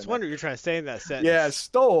was wondering what you're trying to say in that sentence. Yeah,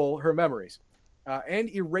 stole her memories. And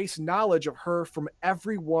erase knowledge of her from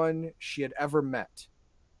everyone she had ever met.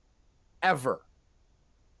 Ever.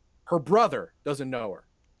 Her brother doesn't know her.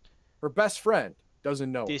 Her best friend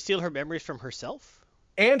doesn't know her. Do you steal her memories from herself?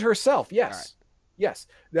 And herself, yes. Right. Yes.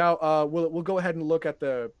 Now we'll go ahead and look at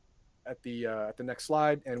the next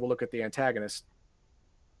slide, and we'll look at the antagonist.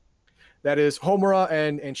 That is Homura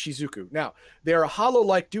and Shizuku. Now, they're a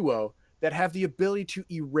hollow-like duo that have the ability to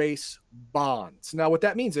erase bonds. Now, what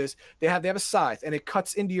that means is they have a scythe, and it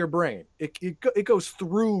cuts into your brain. It goes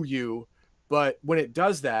through you, but when it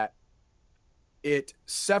does that, it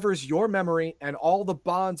severs your memory and all the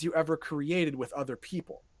bonds you ever created with other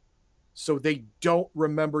people. So they don't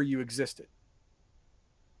remember you existed.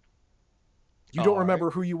 You don't remember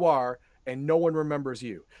who you are, and no one remembers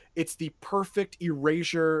you. It's the perfect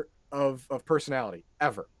erasure of personality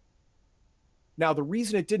ever. Now, the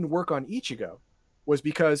reason it didn't work on Ichigo was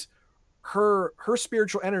because her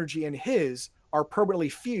spiritual energy and his are permanently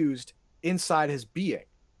fused inside his being.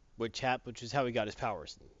 Which is how he got his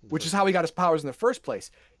powers. Which is how he got his powers in the first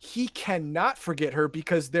place. He cannot forget her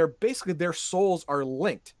because their souls are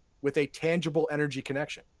linked with a tangible energy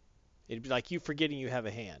connection. It'd be like you forgetting you have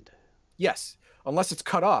a hand. Yes. Unless it's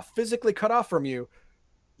cut off, physically cut off from you,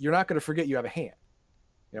 you're not going to forget you have a hand.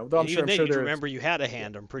 Though I'm sure you remember you had a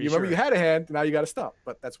hand. I'm pretty sure. You remember you had a hand. Now you got a stump,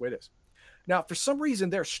 but that's the way it is. Now, for some reason,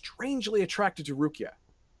 they're strangely attracted to Rukia.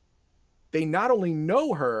 They not only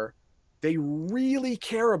know her, they really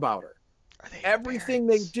care about her. Everything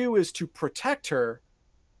they do is to protect her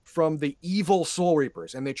from the evil Soul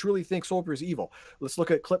Reapers, and they truly think Soul Reapers evil. Let's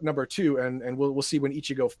look at clip number 2, and we'll see when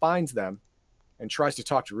Ichigo finds them and tries to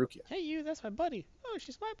talk to Rukia. Hey, you, that's my buddy. Oh,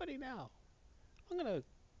 she's my buddy now. I'm going to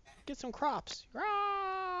get some crops.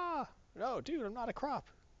 Rah! No, dude, I'm not a crop.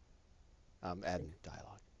 I'm adding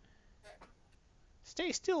dialogue.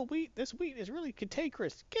 Stay still, wheat. This wheat is really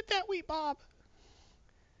cantankerous. Get that wheat, Bob.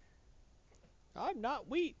 I'm not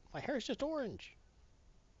wheat. My hair's just orange.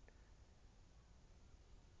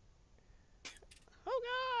 Oh,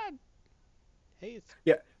 God. Hey, it's...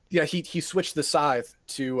 Yeah, he switched the scythe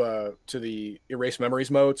to the erase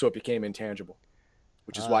memories mode, so it became intangible,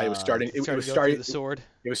 which is why it was starting. It was starting the sword.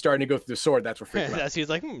 It was starting to go through the sword. That's what freaked him out. He was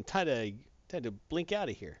like, time to blink out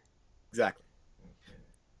of here. Exactly.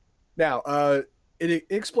 Now, it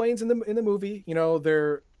explains in the movie, why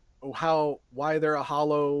they're a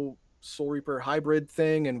hollow Soul Reaper hybrid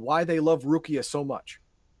thing and why they love Rukia so much.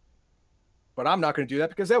 But I'm not going to do that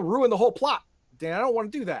because that would ruin the whole plot. Dan, I don't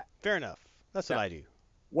want to do that. Fair enough. That's what I do.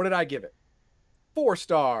 What did I give it? 4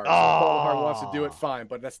 stars. Oh. Paul Hart wants to do it, fine,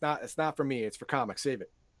 but it's not for me. It's for comics. Save it.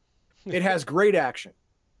 It has great action.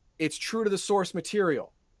 It's true to the source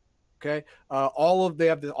material. Okay, they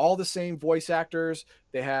have all the same voice actors.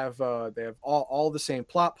 They have all the same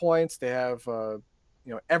plot points. They have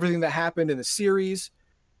everything that happened in the series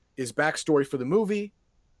is backstory for the movie.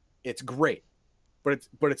 It's great, but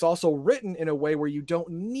it's also written in a way where you don't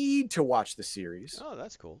need to watch the series. Oh,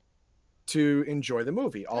 that's cool. To enjoy the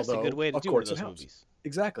movie. That's although a good way to do one of those movies.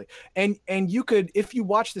 Exactly. And you could, if you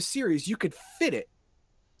watch the series, you could fit it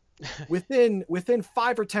within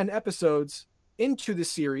 5 or 10 episodes into the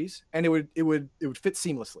series, and it would fit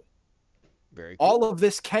seamlessly. Very cool. All of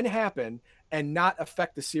this can happen and not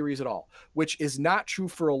affect the series at all, which is not true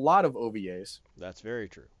for a lot of OVAs. That's very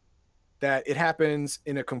true. That it happens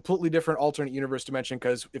in a completely different alternate universe dimension,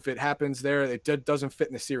 because if it happens there, it doesn't fit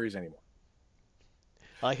in the series anymore.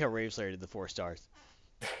 I like how Rave Slayer did the 4 stars.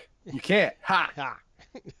 You can't. Ha!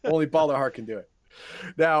 Only Balder Hart can do it.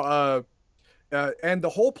 Now, and the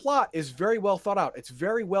whole plot is very well thought out. It's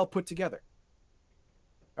very well put together.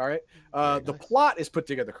 All right. Very The nice. plot is put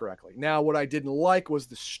together correctly. Now, what I didn't like was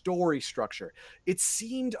the story structure. It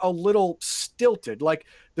seemed a little stilted. Like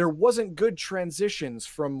there wasn't good transitions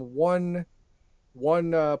from one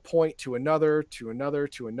point to another, to another,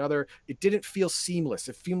 to another. It didn't feel seamless.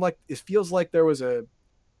 It feels like there was a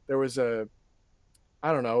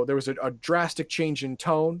I don't know, there was a drastic change in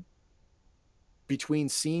tone between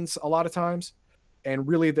scenes a lot of times, and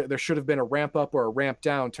really there should have been a ramp up or a ramp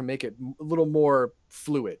down to make it a little more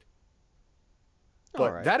fluid. All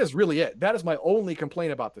But right. that is really it. That is my only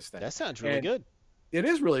complaint about this thing. That sounds really And good. it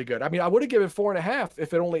is really good. I mean, I would have given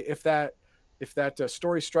 4.5 if that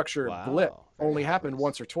story structure blip Wow. Very only high happened praise.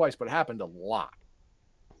 once or twice, but it happened a lot.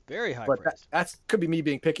 Very high But praise. that's could be me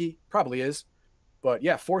being picky. Probably is. But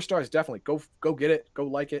yeah, 4 stars definitely. Go get it. Go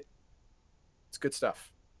like it. It's good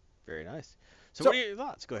stuff. Very nice. So, So- what are your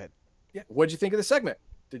thoughts? Go ahead. Yeah. What'd you think of the segment?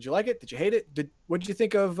 Did you like it? Did you hate it? What did you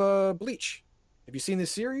think of Bleach? Have you seen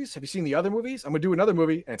this series? Have you seen the other movies? I'm gonna do another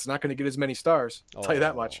movie, and it's not gonna get as many stars. I'll tell you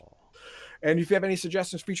that much. Oh. And if you have any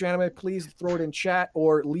suggestions for future anime, please throw it in chat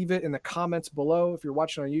or leave it in the comments below if you're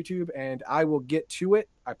watching on YouTube, and I will get to it.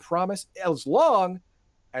 I promise, as long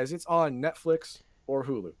as it's on Netflix or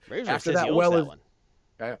Hulu. Razor After says that he owns well that is- one.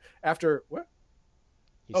 After what?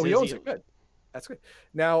 He says owns it. Good. That's good.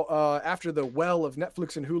 Now, after the well of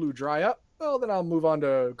Netflix and Hulu dry up, well, then I'll move on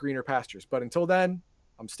to greener pastures. But until then,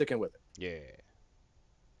 I'm sticking with it. Yeah.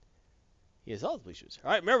 He has all the bleachers. All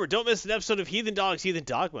right, remember, don't miss an episode of Heathen Dogs, Heathen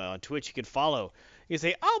Dogma on Twitch. You can follow. You can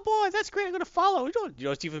say, oh boy, that's great, I'm going to follow. You know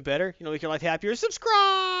what's even better? You know, make your life happier?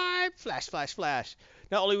 Subscribe! Flash, flash, flash.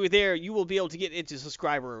 Not only are we there, you will be able to get into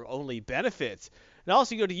subscriber-only benefits. And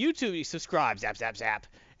also, you go to YouTube, you subscribe, zap, zap, zap.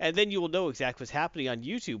 And then you will know exactly what's happening on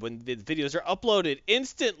YouTube when the videos are uploaded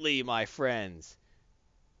instantly, my friends.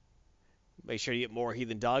 Make sure you get more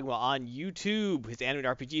Heathen Dogma on YouTube. His anime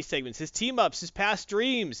and RPG segments, his team-ups, his past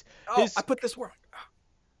streams. Oh, His... I put this word.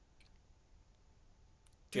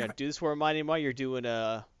 Yeah, do this where my name while you're doing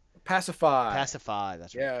Pacify. Pacify.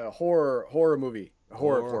 That's right. Yeah, horror movie.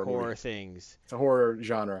 Horror movie. things. It's a horror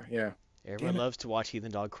genre. Yeah, Everyone loves to watch Heathen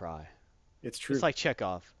Dog cry. it's true. It's like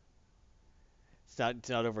Chekhov. It's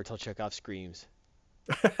not over until Chekhov screams.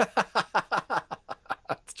 It's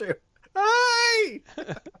true. Hey!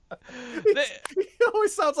 He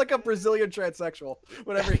always sounds like a Brazilian transsexual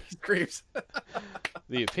whenever he screams.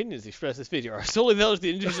 The opinions expressed in this video are solely those of the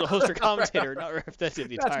individual host or commentator, not representative of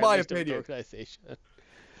the That's entire my wisdom of the opinion. organization.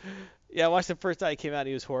 Yeah, I watched the first time it came out and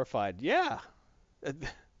he was horrified. Yeah.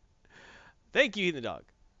 Thank you, Heathen Dog.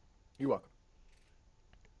 You're welcome.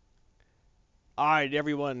 All right,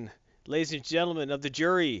 everyone, ladies and gentlemen of the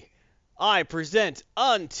jury, I present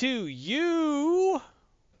unto you.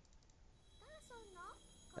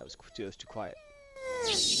 That was too quiet. We're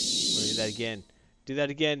gonna do that again. Do that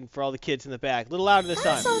again for all the kids in the back. A little louder this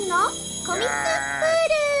time.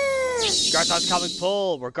 Garthon's Comic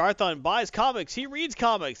Pull, where Garthon buys comics, he reads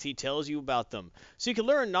comics, he tells you about them. So you can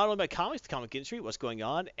learn not only about comics, the comic industry, what's going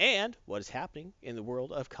on, and what is happening in the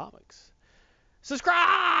world of comics.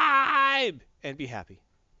 Subscribe! And be happy.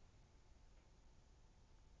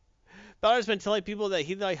 Balor's been telling people that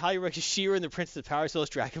he highly recommends She-Ra and the Prince of the Power Souls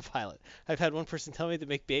Dragon Pilot. I've had one person tell me to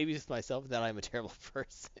make babies with myself and that I'm a terrible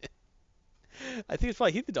person. I think it's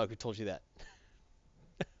probably Heathen Dog who told you that.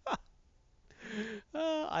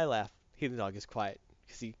 I laugh. Heathen Dog is quiet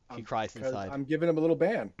because he cries inside. I'm giving him a little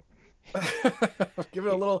ban. I'm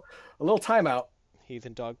giving him a little timeout.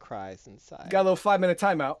 Heathen Dog cries inside. Got a little 5-minute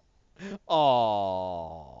timeout. Aww.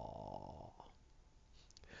 All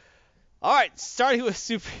right, starting with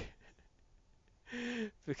Super.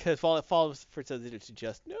 Because while it follows for to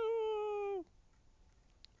just no.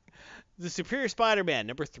 The Superior Spider-Man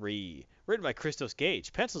 #3, written by Christos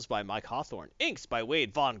Gage, pencils by Mike Hawthorne, inks by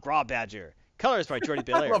Wade Von Grawbadger, colors by Jordi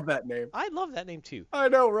Belair. I love that name. I love that name too. I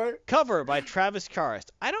know, right? Cover by Travis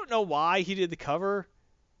Karst. I don't know why he did the cover.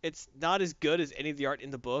 It's not as good as any of the art in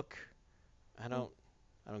the book. I don't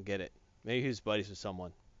get it. Maybe he was buddies with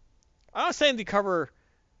someone. I'm not saying the cover.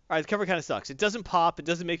 All right, the cover kind of sucks. It doesn't pop. It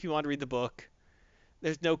doesn't make me want to read the book.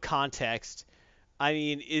 There's no context. I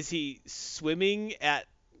mean, is he swimming at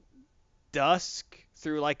dusk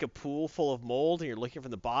through like a pool full of mold and you're looking from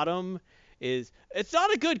the bottom? It's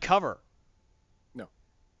not a good cover. No.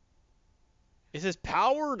 It says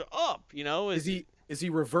powered up, you know. Is he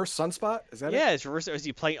reverse Sunspot? Is that it? Yeah, it's reverse. Is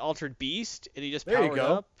he playing Altered Beast and he just There you powered go.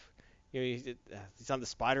 up? You know, he's on the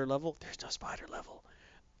spider level. There's no spider level.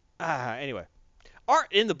 Anyway, art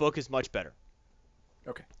in the book is much better.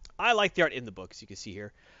 Okay. I like the art in the book, as you can see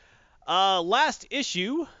here. Last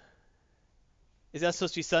issue. Is that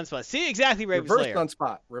supposed to be Sunspot? See, exactly, Raven's Reverse Lair.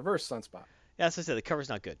 Sunspot. Reverse Sunspot. Yeah, that's what I said. The cover's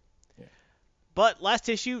not good. Yeah. But last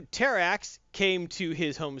issue, Terrax came to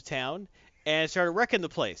his hometown and started wrecking the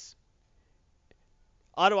place.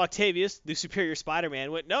 Otto Octavius, the superior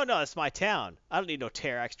Spider-Man, went, no, that's my town. I don't need no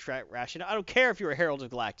Terrax ration. I don't care if you're a Herald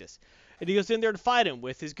of Galactus. And he goes in there to fight him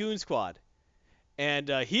with his goon squad. And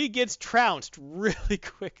he gets trounced really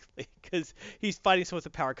quickly because he's fighting someone with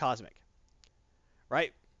the power cosmic.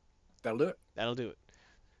 Right? That'll do it. That'll do it.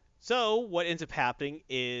 So what ends up happening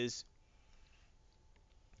is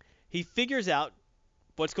he figures out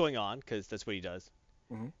what's going on, because that's what he does.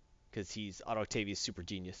 Because he's Otto Octavius' super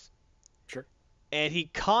genius. Sure. And he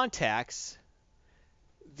contacts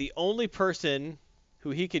the only person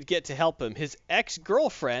who he could get to help him, his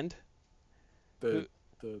ex-girlfriend. The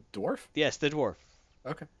dwarf? Yes, the dwarf.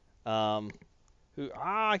 Okay. I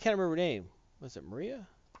can't remember her name. Was it Maria?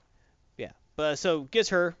 Yeah. But so gets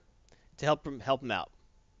her to help him out.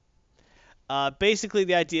 Basically,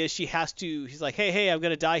 the idea is he's like, hey, I'm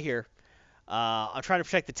going to die here. I'm trying to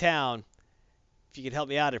protect the town. If you could help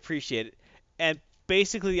me out, I'd appreciate it. And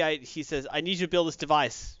basically, he says, I need you to build this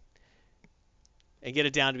device and get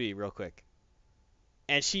it down to me real quick.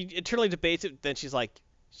 And she internally debates it. Then she's like,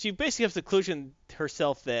 she basically has the conclusion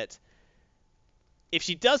herself that if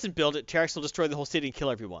she doesn't build it, Terrax will destroy the whole city and kill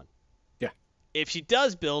everyone. Yeah. If she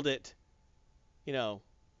does build it, she'll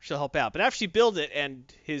help out. But after she builds it and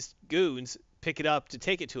his goons pick it up to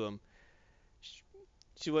take it to him,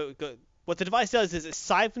 what the device does is it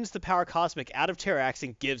siphons the power cosmic out of Terrax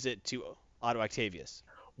and gives it to Otto Octavius.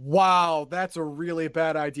 Wow, that's a really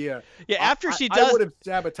bad idea. Yeah, after she I would have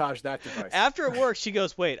sabotaged that device. After it works, she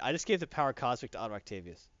goes, wait, I just gave the power cosmic to Otto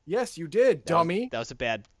Octavius. Yes, you did, dummy. That was a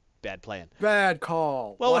bad plan. Bad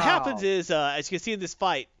call. Well, what happens is, as you can see in this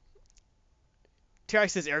fight,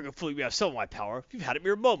 Terrax says, arrogant fool, you have some of my power. You've had it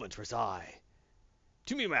mere moments, whereas I,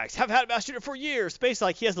 to me, Max, have had mastered it for years. Basically,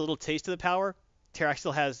 like, he has a little taste of the power. Terrax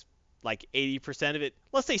still has, like, 80% of it.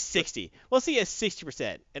 Let's say 60. Let's say he has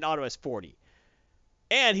 60%, and Otto has 40.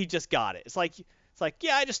 And he just got it. It's like,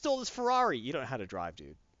 yeah, I just stole this Ferrari. You don't know how to drive,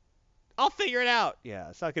 dude. I'll figure it out. Yeah,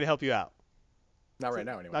 it's not going to help you out. Not right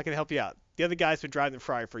now, anyway. Not going to help you out. The other guy's been driving the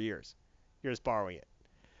Ferrari for years. You're just borrowing it.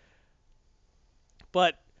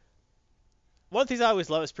 But one of the things I always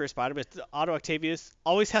love as Superior Spider-Man is Otto Octavius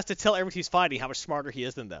always has to tell everyone he's fighting how much smarter he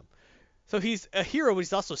is than them. So he's a hero, but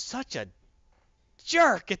he's also such a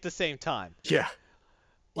jerk at the same time. Yeah.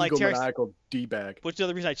 Like egomaniacal D-bag. Which is the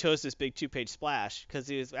other reason I chose this big 2-page splash, because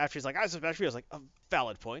after he's like, I was especially, I was like, a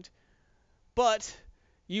valid point. But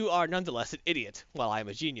you are nonetheless an idiot, while I am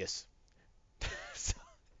a genius. So,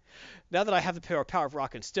 now that I have the power of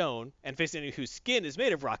rock and stone, and face anyone whose skin is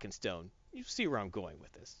made of rock and stone, you see where I'm going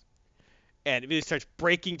with this. And it really starts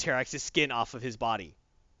breaking Terrax's skin off of his body.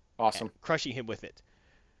 Awesome. Crushing him with it.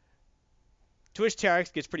 To which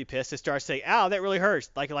Terrax gets pretty pissed and starts saying, ow, that really hurts,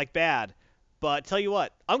 like bad. But tell you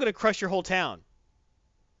what, I'm going to crush your whole town.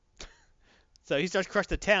 So he starts to crush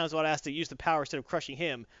the town, so I has to use the power instead of crushing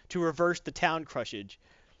him to reverse the town crushage.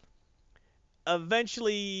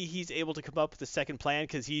 Eventually, he's able to come up with a second plan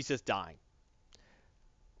because he's just dying.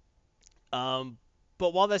 But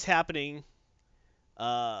while that's happening,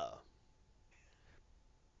 Maria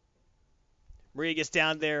gets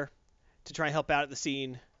down there to try and help out at the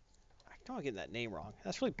scene. I know I'm getting that name wrong.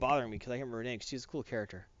 That's really bothering me because I can't remember her name because she's a cool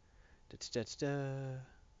character.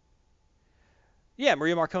 Yeah,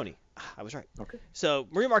 Maria Marconi. I was right. Okay. So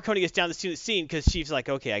Maria Marconi gets down to the scene because she's like,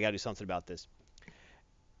 okay, I got to do something about this.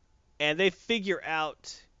 And they figure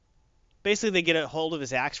out, basically they get a hold of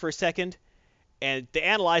his axe for a second, and they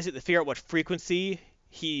analyze it to figure out what frequency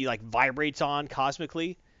he like vibrates on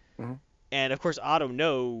cosmically. Mm-hmm. And of course Otto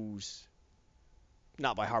knows,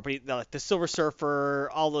 not by heart, but the Silver Surfer,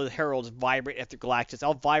 all the Heralds vibrate at the Galactus,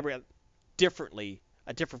 all vibrate differently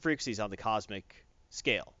at different frequencies on the cosmic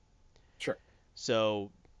scale. Sure. So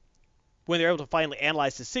when they're able to finally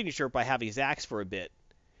analyze his signature by having his axe for a bit,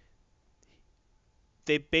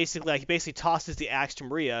 he basically tosses the axe to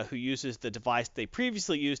Maria, who uses the device they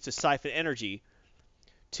previously used to siphon energy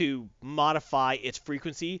to modify its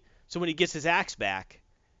frequency. So when he gets his axe back,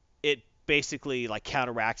 it basically like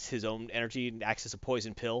counteracts his own energy and acts as a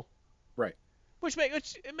poison pill. Right. Which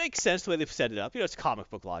it makes sense the way they've set it up. It's comic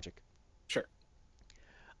book logic. Sure.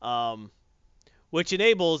 Which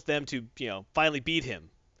enables them to, finally beat him,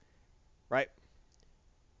 right?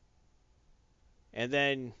 And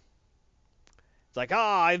then it's like,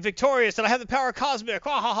 I'm victorious and I have the power of cosmic,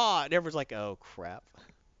 ha ha ha, and everyone's like, oh crap.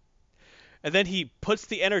 And then he puts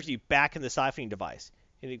the energy back in the siphoning device,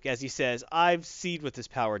 and as he says, I've seen what this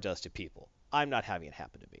power does to people. I'm not having it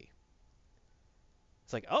happen to me.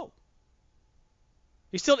 It's like, oh.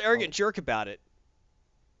 He's still an arrogant jerk about it,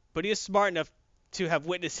 but he is smart enough to have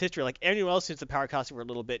witnessed history, like anyone else who's the power cosmic for a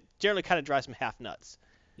little bit, generally kind of drives him half nuts.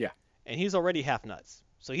 Yeah. And he's already half nuts,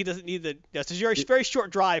 so he doesn't need the. It's a very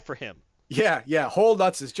short drive for him. Yeah. Whole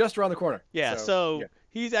nuts is just around the corner. Yeah. So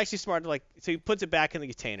he's actually smart. Like, so he puts it back in the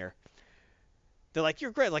container. They're like,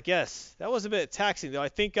 "You're great." Like, yes, that was a bit taxing, though. I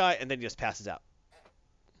think and then he just passes out.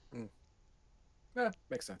 Yeah,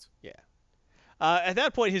 makes sense. Yeah. At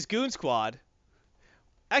that point, his goon squad.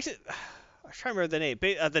 Actually, I'm trying to remember the name.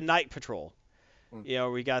 The Night Patrol. You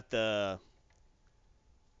know, we got the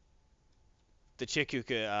chick who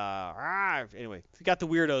could. Anyway, we got the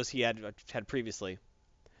weirdos he had previously.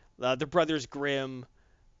 The Brothers Grimm.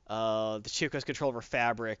 The chick who has control over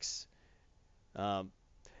fabrics.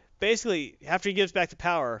 Basically, after he gives back the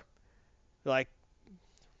power, like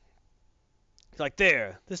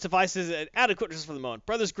there, this device is an adequate for the moment.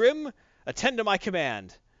 Brothers Grimm, attend to my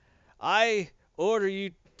command. I order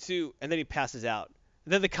you to, and then he passes out.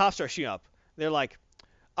 And then the cops start shooting up. They're like,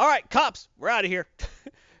 "All right, cops, we're out of here.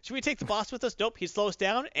 Should we take the boss with us?" Nope, he'd slow us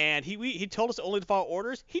down, and he told us only to follow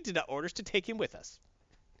orders. He did not order us to take him with us.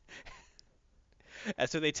 And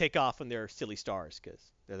so they take off on their silly stars because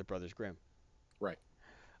they're the Brothers Grimm. Right.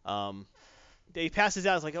 He passes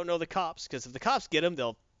out. It's like, "Oh no, the cops!" Because if the cops get him,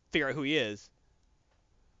 they'll figure out who he is,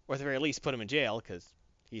 or at the very least put him in jail because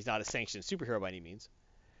he's not a sanctioned superhero by any means.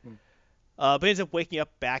 But he ends up waking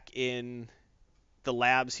up back in the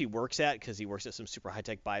labs he works at because he works at some super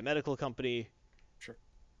high-tech biomedical company. Sure.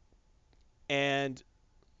 And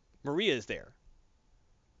Maria is there.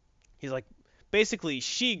 He's like, basically,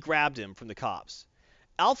 she grabbed him from the cops.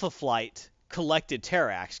 Alpha Flight collected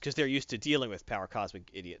Terrax because they're used to dealing with power cosmic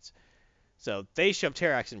idiots. So they shoved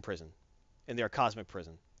Terrax in prison, in their cosmic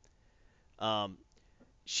prison.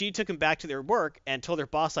 She took him back to their work and told their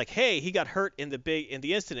boss, like, "Hey, he got hurt in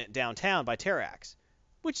the incident downtown by Terrax,"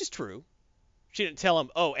 which is true. She didn't tell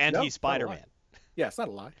him, "Oh, and he's Spider-Man." Yeah, it's not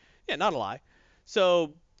a lie. Yeah, not a lie.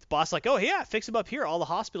 So the boss like, "Oh yeah, fix him up here. All the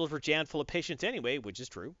hospitals were jammed full of patients anyway," which is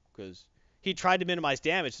true because he tried to minimize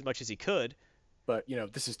damage as much as he could. But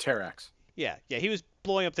this is Terrax. Yeah, he was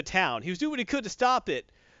blowing up the town. He was doing what he could to stop it.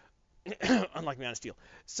 Unlike Man of Steel.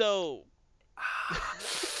 So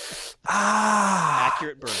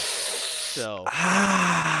accurate burn. So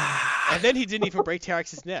and then he didn't even break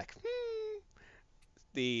Terrax's neck.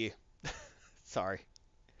 Sorry.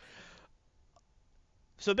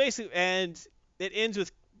 So basically, and it ends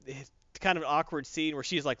with kind of an awkward scene where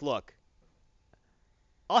she's like, "Look,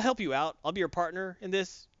 I'll help you out. I'll be your partner in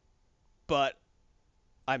this, but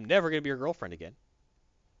I'm never going to be your girlfriend again.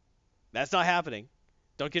 That's not happening.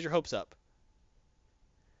 Don't get your hopes up.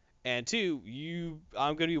 And two,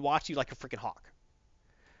 I'm going to be watching you like a freaking hawk."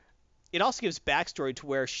 It also gives backstory to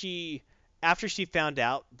where after she found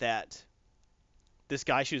out that this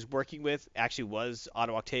guy she was working with actually was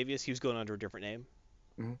Otto Octavius, he was going under a different name.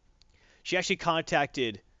 Mm-hmm. She actually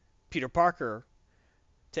contacted Peter Parker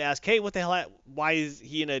to ask, "Hey, what the hell? Why is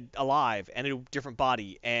he alive and in a different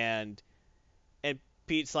body?" And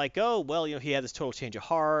Pete's like, "Oh, well, he had this total change of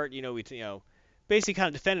heart. Basically kind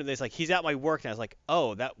of defended him. It's like, he's at my work." And I was like,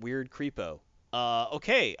 "Oh, that weird creepo.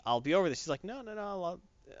 Okay, I'll be over this." She's like, "No,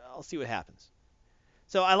 I'll see what happens."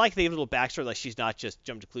 So I like the little backstory, like she's not just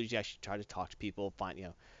jumped to conclusions. She actually tried to talk to people,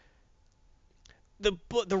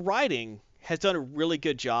 the writing has done a really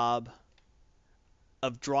good job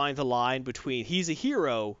of drawing the line between he's a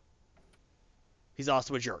hero, he's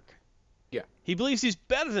also a jerk. Yeah. He believes he's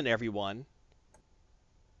better than everyone,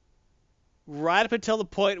 right up until the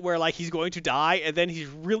point where he's going to die, and then he's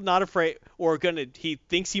real not afraid, or he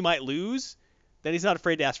thinks he might lose, then he's not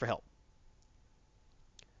afraid to ask for help.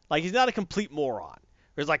 He's not a complete moron.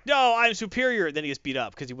 Where he's like, "No, I'm superior," then he gets beat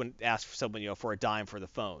up because he wouldn't ask for someone, for a dime for the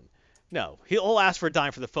phone. No, he'll ask for a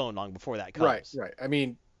dime for the phone long before that comes. Right. I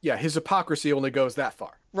mean, yeah, his hypocrisy only goes that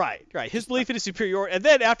far. Right. His belief in his superiority, and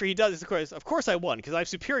then after he does this, of course I won because I'm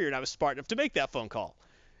superior and I was smart enough to make that phone call.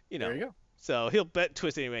 There you go. So he'll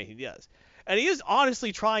twist anyway he does. And he is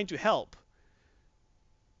honestly trying to help.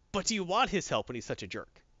 But do you want his help when he's such a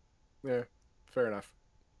jerk? Yeah, fair enough.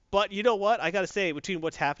 But you know what? I gotta say, between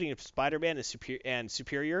what's happening in Spider-Man and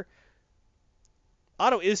Superior,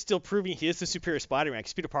 Otto is still proving he is the superior Spider-Man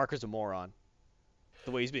because Peter Parker's a moron.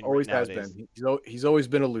 The way he's been always written has nowadays. been. He's always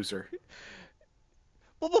been a loser.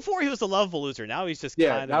 Well, before he was a lovable loser. Now he's just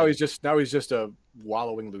now he's just a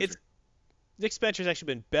wallowing loser. Nick Spencer's actually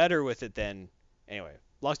been better with it than anyway.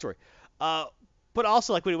 Long story. But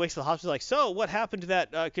also when he wakes up at the hospital, he's like, "So what happened to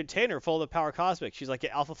that container full of the power cosmic?" She's like,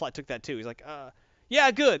 "Yeah, Alpha Flight took that too." He's like, "Yeah,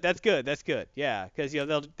 good. That's good. Yeah, because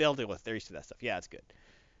they'll deal with it. They're used to that stuff. Yeah, it's good."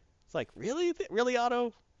 It's like, really,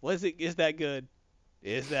 Otto? Is that good?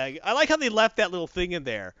 Is that good? I like how they left that little thing in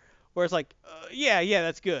there where it's like, yeah,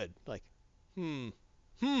 that's good. Like,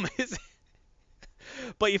 is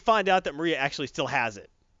but you find out that Maria actually still has it,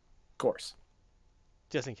 Of course.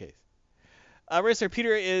 just in case. Racer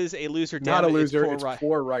Peter is a loser. Not a damn it, loser. It's poor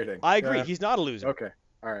poor writing. I agree. Yeah. He's not a loser. Okay.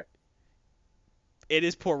 All right. It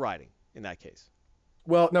is poor writing in that case.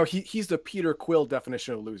 Well, no, he's the Peter Quill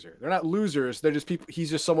definition of loser. They're not losers. They're just people. He's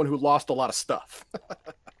just someone who lost a lot of stuff,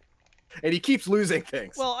 and he keeps losing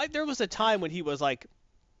things. Well, there was a time when he was like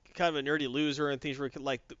kind of a nerdy loser, and things were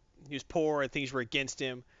like he was poor and things were against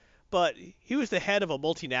him. But he was the head of a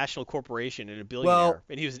multinational corporation and a billionaire,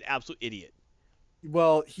 and he was an absolute idiot.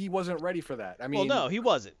 Well, he wasn't ready for that. I mean, well, no, he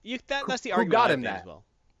wasn't. That's the who argument. got I him think that? as well.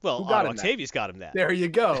 Well, Who got him Octavius got him that. There you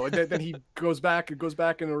go. And then he goes back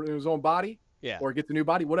in his own body. Yeah. Or gets a new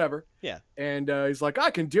body, whatever. Yeah. And he's like,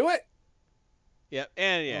 I can do it. Yeah.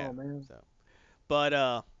 And yeah. Oh man. So,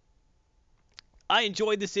 but I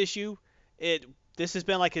enjoyed this issue. This has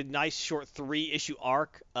been like a nice short 3-issue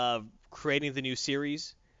arc of creating the new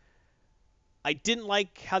series. I didn't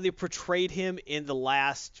like how they portrayed him in the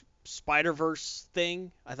last Spider-Verse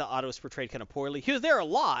thing. I thought Otto was portrayed kind of poorly. He was there a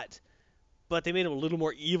lot, but they made him a little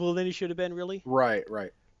more evil than he should have been, really. Right.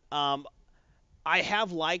 I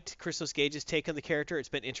have liked Christos Gage's take on the character. It's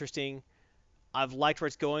been interesting. I've liked where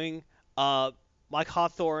it's going. Mike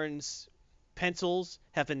Hawthorne's pencils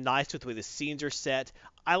have been nice with the way the scenes are set.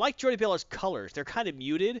 I like Jordi Beller's colors. They're kind of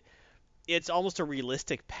muted. It's almost a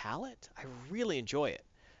realistic palette. I really enjoy it.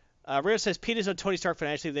 Rare says, Peter's no Tony Stark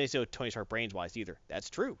financially, then he's no Tony Stark brains-wise either. That's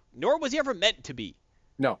true. Nor was he ever meant to be.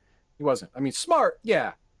 No, he wasn't. I mean, smart,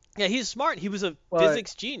 yeah. Yeah, he's smart. He was a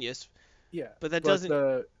physics genius. Yeah. But that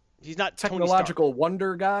doesn't... He's not technological Tony Stark.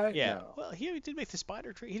 Wonder guy. Yeah. No. Well, he did make the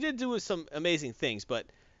spider tree. He did do some amazing things, but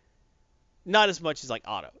not as much as like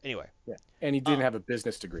Otto. Anyway. Yeah. And he didn't have a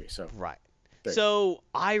business degree, so. Right. So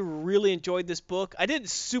I really enjoyed this book. I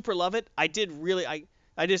didn't super love it. I did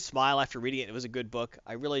smile after reading it. It was a good book.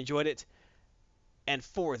 I really enjoyed it. And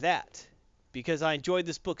for that, because I enjoyed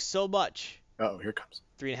this book so much. Oh, here it comes.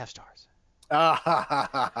 3.5 stars.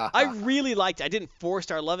 I I really liked it. I didn't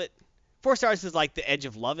 4-star love it. 4 stars is like the edge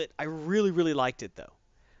of love it. I really, really liked it, though.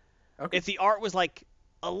 Okay. If the art was like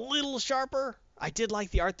a little sharper, I did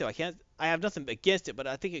like the art, though. I have nothing against it, but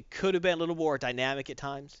I think it could have been a little more dynamic at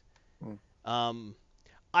times.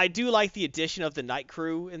 I do like the addition of the Night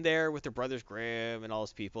Crew in there with their Brothers Grimm and all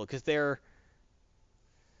those people, because they're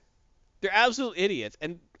absolute idiots,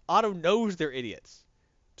 and Otto knows they're idiots.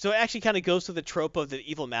 So it actually kind of goes to the trope of the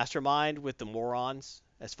evil mastermind with the morons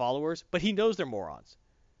as followers, but he knows they're morons.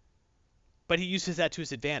 But he uses that to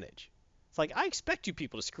his advantage. It's like, I expect you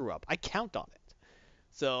people to screw up. I count on it.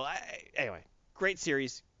 So, anyway, great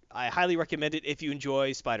series. I highly recommend it if you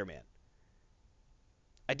enjoy Spider-Man.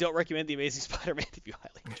 I don't recommend The Amazing Spider-Man if you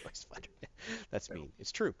highly enjoy Spider-Man. That's mean.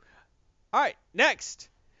 It's true. All right, next.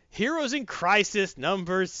 Heroes in Crisis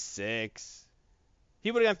number 6.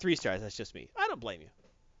 He would have gone 3 stars. That's just me. I don't blame you.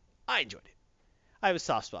 I enjoyed it. I have a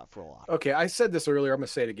soft spot for a lot. Okay, I said this earlier. I'm going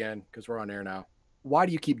to say it again because we're on air now. Why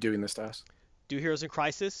do you keep doing this to us? Do Heroes in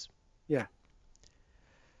Crisis? Yeah.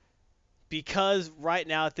 Because right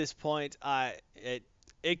now at this point,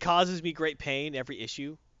 it causes me great pain every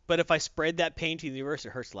issue. But if I spread that pain to the universe, it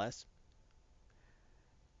hurts less.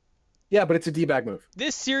 Yeah, but it's a D-bag move.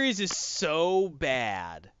 This series is so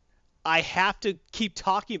bad. I have to keep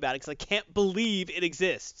talking about it because I can't believe it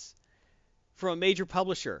exists. From a major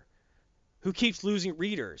publisher who keeps losing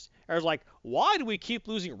readers. I was like, why do we keep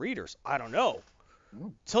losing readers? I don't know.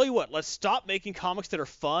 Tell you what, let's stop making comics that are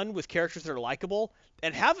fun with characters that are likable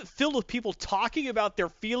and have it filled with people talking about their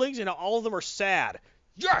feelings and all of them are sad.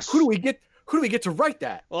 Yes! Who do we get to write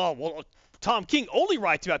that? Oh, well, Tom King only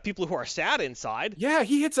writes about people who are sad inside. Yeah,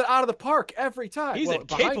 he hits it out of the park every time. He's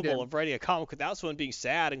incapable of writing a comic without someone being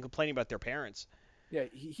sad and complaining about their parents. Yeah,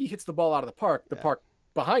 he hits the ball out of the park. The park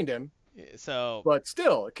behind him. So, but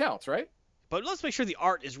still, it counts, right? But let's make sure the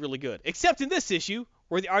art is really good. Except in this issue,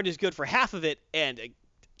 where the art is good for half of it and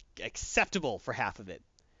acceptable for half of it.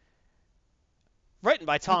 Written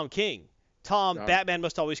by Tom King. Batman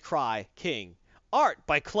Must Always Cry, King. Art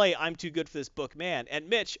by Clay, I'm Too Good for This Book Man. And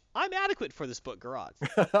Mitch, I'm adequate for this book, Garage.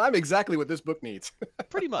 I'm exactly what this book needs.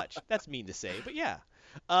 Pretty much. That's mean to say, but yeah.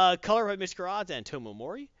 Color by Mitch Gerads and Tomo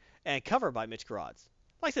Mori. And cover by Mitch Gerads.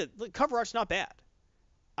 Like I said, the cover art's not bad.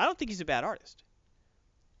 I don't think he's a bad artist.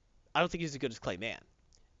 I don't think he's as good as Clay Mann.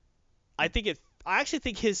 I actually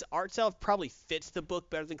think his art style probably fits the book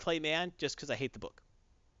better than Clay Mann, just because I hate the book.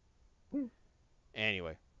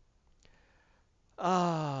 Anyway.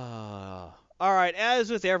 All right, as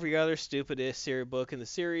with every other stupidest series book in the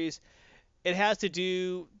series, it has to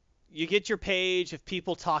do, you get your page of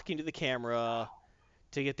people talking to the camera,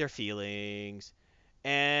 to get their feelings.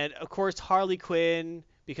 And of course, Harley Quinn,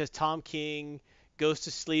 because Tom King goes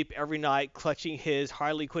to sleep every night clutching his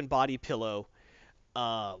Harley Quinn body pillow,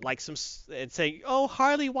 and saying, "Oh,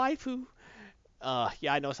 Harley waifu."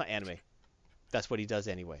 Yeah, I know it's not anime. That's what he does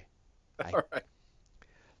anyway. All right.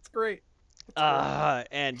 It's great. It's great.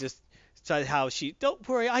 And just how she, don't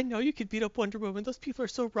worry, I know you could beat up Wonder Woman. Those people are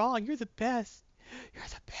so wrong. You're the best. You're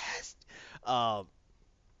the best.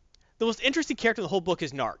 The most interesting character in the whole book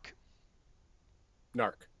is Narc.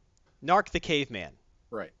 Narc. Narc the caveman.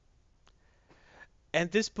 Right. And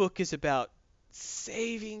this book is about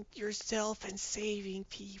saving yourself and saving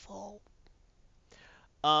people.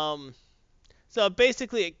 So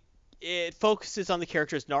basically, it focuses on the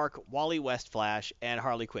characters Narc, Wally West Flash, and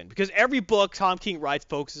Harley Quinn. Because every book Tom King writes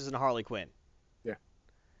focuses on Harley Quinn. Yeah.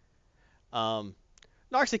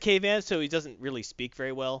 Narc's a caveman, so he doesn't really speak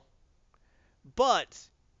very well. But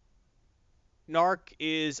Narc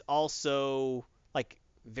is also like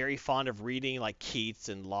very fond of reading like Keats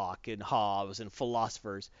and Locke and Hobbes and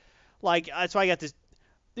philosophers. Like that's why I got this.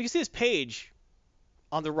 You can see this page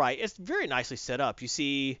on the right. It's very nicely set up. You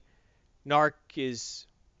see Narc is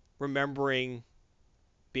remembering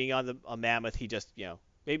being on a mammoth. He just,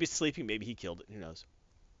 maybe sleeping, maybe he killed it. Who knows?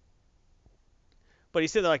 But he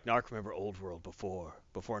said like Narc remember old world before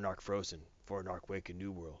Narc frozen, before Narc wake a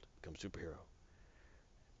new world, become superhero.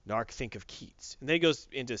 Narc think of Keats. And then he goes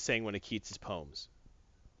into saying one of Keats' poems.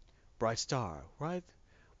 Bright star, right?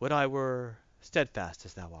 Would I were steadfast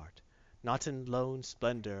as thou art, not in lone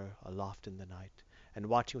splendor aloft in the night, and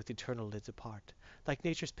watching with eternal lids apart, like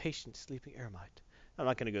nature's patient sleeping eremite. I'm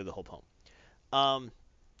not going to go to the whole poem. But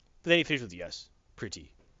then he finishes with, yes,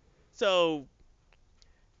 pretty. So,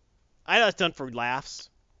 I know it's done for laughs,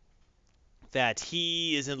 that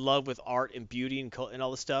he is in love with art and beauty and all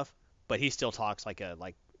this stuff, but he still talks like a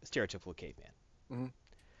stereotypical caveman.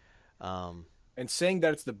 Mm-hmm. And saying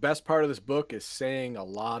that it's the best part of this book is saying a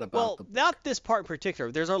lot about the book. Well, not this part in particular.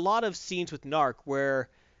 There's a lot of scenes with Narc where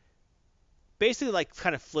basically like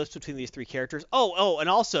kind of flips between these three characters. Oh, and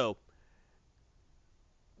also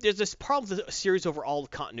there's this problem with the series overall with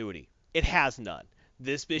continuity. It has none.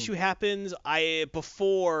 This issue happens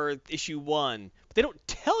before issue 1, but they don't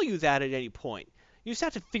tell you that at any point. You just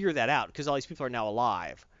have to figure that out because all these people are now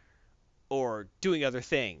alive or doing other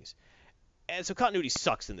things. And so continuity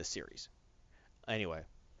sucks in this series. Anyway,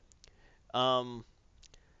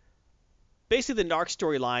 basically the Narc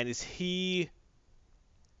storyline is he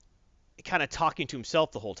kind of talking to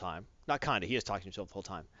himself the whole time. Not kind of, he is talking to himself the whole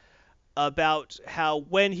time. About how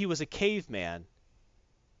when he was a caveman,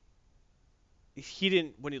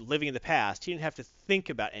 when he was living in the past, he didn't have to think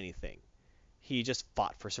about anything. He just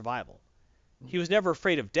fought for survival. He was never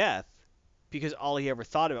afraid of death because all he ever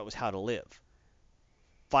thought about was how to live.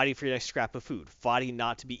 Fighting for your next scrap of food. Fighting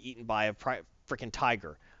not to be eaten by a freaking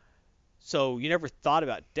tiger. So you never thought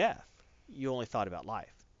about death. You only thought about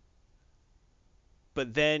life.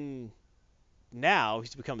 But then now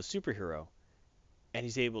he's become a superhero and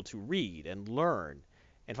he's able to read and learn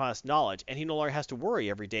and find this knowledge, and he no longer has to worry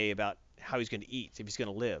every day about how he's going to eat, if he's going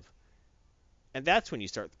to live. And that's when you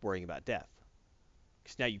start worrying about death.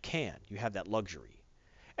 Because now you have that luxury.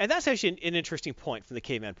 And that's actually an interesting point from the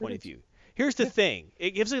caveman point of view. Here's the thing.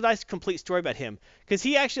 It gives a nice complete story about him, because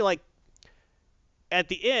he actually, at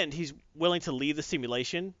the end, he's willing to leave the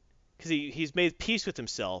simulation, because he's made peace with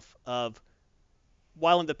himself of,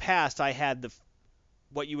 while in the past I had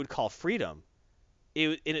what you would call freedom,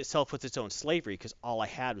 it in itself was its own slavery, because all I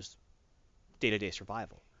had was day-to-day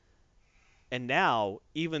survival. And now,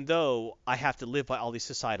 even though I have to live by all these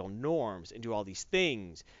societal norms and do all these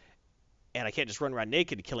things, and I can't just run around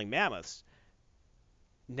naked and killing mammoths,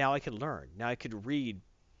 now I can learn. Now I could read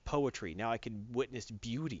poetry. Now I could witness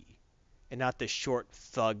beauty and not the short,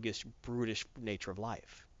 thuggish, brutish nature of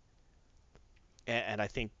life. And I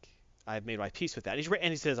think I've made my peace with that.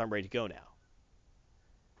 And he says, I'm ready to go now.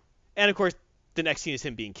 And, of course, the next scene is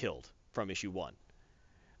him being killed from issue 1.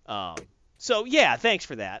 So, yeah, thanks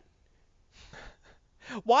for that.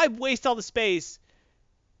 Why waste all the space?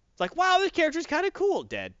 It's like, wow, this character's kind of cool.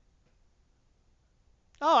 Dead.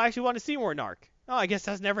 Oh, I actually want to see more Narc. Oh, I guess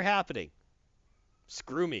that's never happening.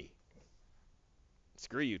 Screw me.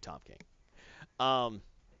 Screw you, Tom King. Now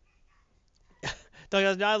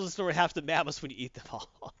let's know what happens to mammoths when you eat them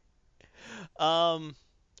all.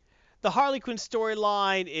 The Harley Quinn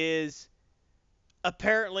storyline is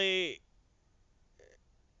apparently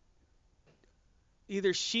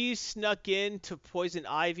either she snuck into Poison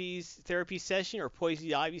Ivy's therapy session or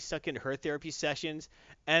Poison Ivy stuck into her therapy sessions,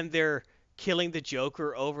 and they're killing the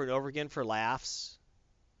Joker over and over again for laughs,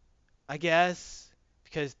 I guess.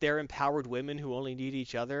 because they're empowered women who only need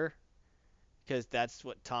each other, because that's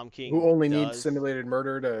what Tom King Who only need does. simulated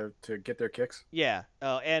murder to get their kicks. Yeah,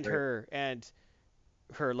 and Right.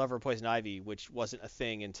 her lover Poison Ivy, which wasn't a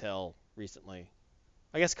thing until recently.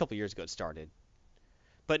 I guess a couple years ago it started.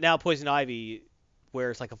 But now Poison Ivy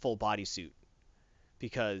wears like a full bodysuit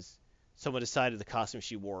because someone decided the costume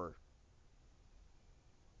she wore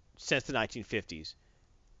since the 1950s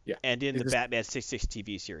Yeah. and in Is the this, Batman 66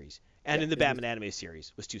 TV series and yeah. in the Is this, Batman anime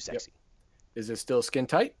series was too yep. sexy. Is it still skin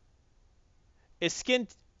tight? It's skin.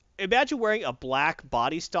 Imagine wearing a black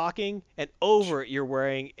body stocking and over it you're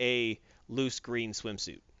wearing a loose green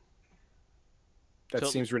swimsuit. That So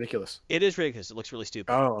seems ridiculous. it is ridiculous. It looks really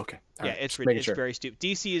stupid. Oh, okay. All Yeah, right. it's Just making it's sure. very stupid.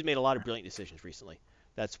 DC has made a lot of brilliant decisions recently.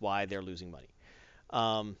 That's why they're losing money.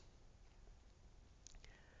 Um,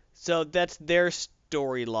 so that's their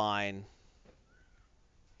storyline.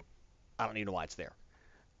 I don't even know why it's there.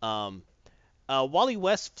 Um, Wally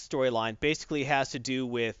West's storyline basically has to do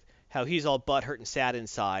with how he's all butthurt and sad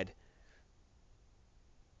inside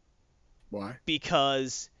Why?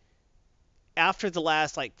 because after the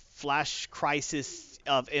last like Flash crisis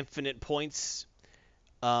of infinite points,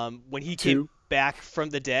 when he came Two. back from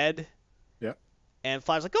the dead, Yeah. and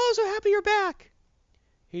Flash's like, "Oh, so happy you're back."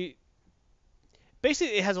 He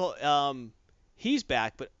basically it has he's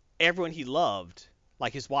back, but everyone he loved,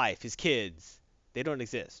 like his wife, his kids, they don't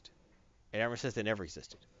exist. And everyone says they never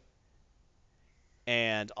existed.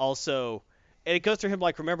 And also, and it goes through him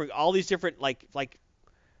like remembering all these different like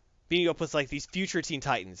being up with like these future Teen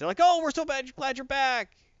Titans. They're like, "Oh, we're so glad you're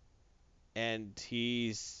back." And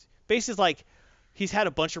he's basically like he's had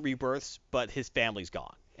a bunch of rebirths, but his family's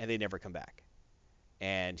gone and they never come back.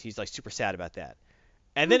 And he's like super sad about that.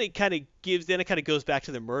 And then it kind of goes back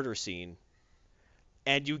to the murder scene.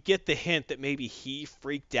 And you get the hint that maybe he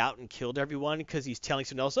freaked out and killed everyone because he's telling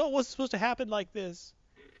someone else, "Oh, what's supposed to happen like this?"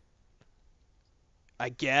 I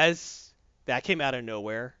guess that came out of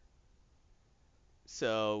nowhere.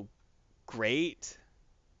 So, great.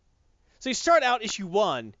 So you start out issue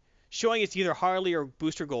 1 showing it's either Harley or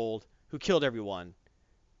Booster Gold who killed everyone.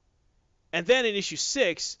 And then in issue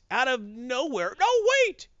 6, out of nowhere, no,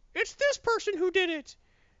 wait! It's this person who did it!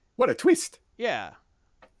 What a twist. Yeah.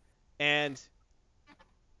 And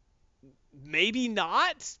maybe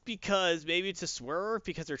not, because maybe it's a swerve,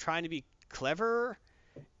 because they're trying to be clever,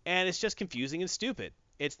 and it's just confusing and stupid.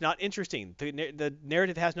 It's not interesting. The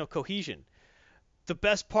narrative has no cohesion. The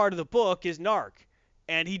best part of the book is Narc,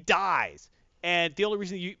 and he dies. And the only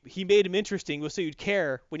reason he made him interesting was so you'd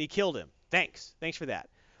care when he killed him. Thanks for that.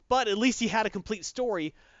 But at least he had a complete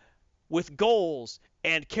story with goals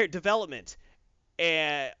and character development,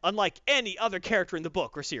 and unlike any other character in the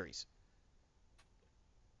book or series.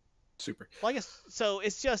 Super. Well, I guess so.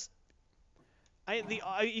 It's just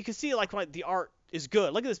you can see like when the art is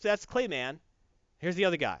good. Look at this. That's Clayman. Here's the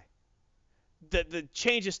other guy. The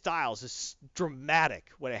change of styles is dramatic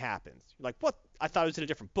when it happens. You're like, what? I thought it was in a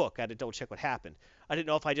different book. I had to double check what happened. I didn't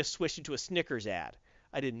know if I just switched into a Snickers ad.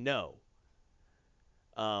 I didn't know.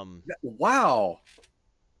 Wow.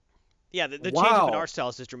 Yeah, the change Wow. of an art style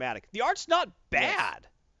is just dramatic. The art's not bad.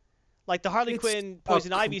 Like the Harley It's Quinn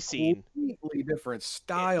Poison a Ivy scene. completely different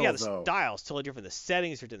style, Yeah, the though. style's totally different. The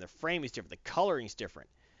settings are different. The framing's different. The coloring's different.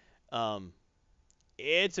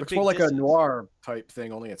 It's a Looks big more like distance. a noir type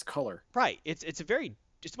thing, only it's color. Right. It's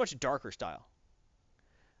a much darker style.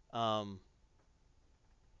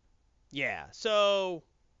 Yeah. So,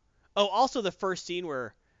 also the first scene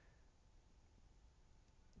where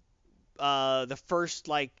the first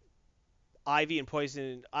like Ivy and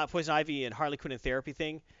Poison Ivy and Harley Quinn in therapy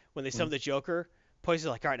thing when they summon the Joker, Poison's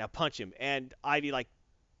like, "All right, now punch him," and Ivy like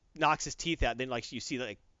knocks his teeth out. Then like you see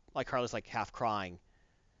like Harley's like half crying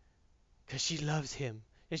because she loves him.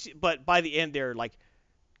 But by the end they're like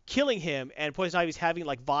killing him, and Poison Ivy's having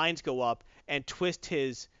like vines go up and twist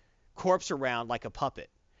his corpse around like a puppet.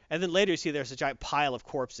 And then later you see there's a giant pile of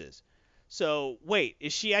corpses. So wait,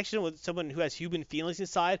 is she actually with someone who has human feelings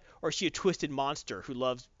inside, or is she a twisted monster who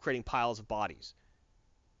loves creating piles of bodies?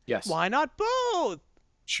 Yes. Why not both?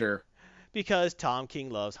 Sure. Because Tom King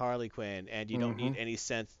loves Harley Quinn, and you don't need Mhm. any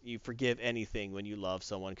sense. You forgive anything when you love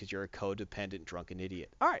someone because you're a codependent, drunken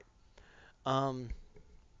idiot. All right.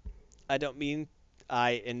 I don't mean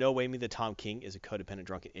I in no way mean that Tom King is a codependent,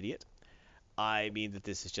 drunken idiot. I mean that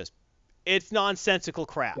this is just it's nonsensical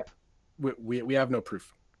crap. Yeah. We have no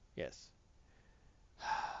proof. Yes.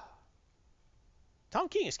 Tom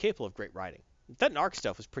King is capable of great writing. That Narc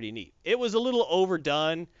stuff was pretty neat. It was a little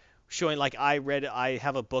overdone, showing like I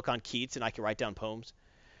have a book on Keats and I can write down poems,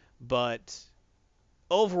 but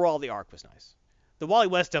overall the arc was nice. The Wally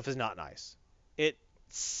West stuff is not nice.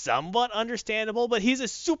 somewhat understandable, but he's a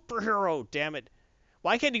superhero, damn it.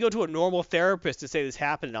 Why can't he go to a normal therapist to say this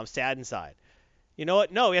happened and I'm sad inside? You know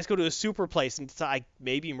what? No, he has to go to a super place and decide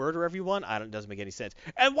maybe murder everyone. It doesn't make any sense.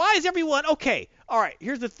 And why is everyone okay? All right,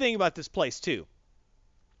 here's the thing about this place too.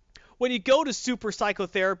 When you go to super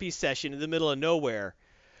psychotherapy session in the middle of nowhere,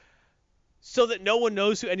 so that no one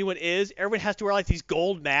knows who anyone is, everyone has to wear like these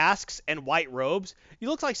gold masks and white robes. You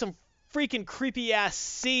look like some freaking creepy ass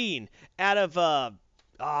scene out of a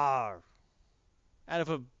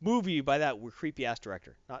movie by that creepy ass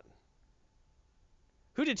director. Not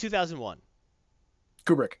who did 2001?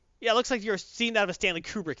 Kubrick. Yeah, it looks like you're seeing out of a Stanley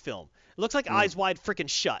Kubrick film. It looks like Eyes Wide Frickin'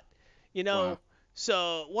 Shut. You know? Wow.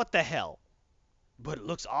 So, what the hell? But it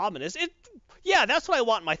looks ominous. Yeah, that's what I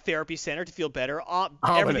want in my therapy center to feel better.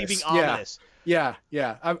 Everything being ominous. Yeah.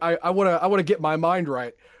 I wanna get my mind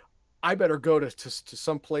right. I better go to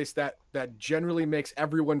some place that generally makes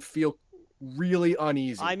everyone feel really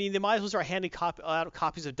uneasy. I mean, they might as well start handing out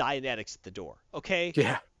copies of Dianetics at the door. Okay?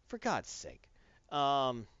 Yeah. For God's sake.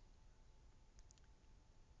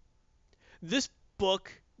 This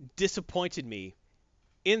book disappointed me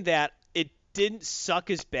in that it didn't suck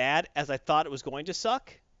as bad as I thought it was going to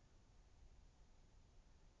suck.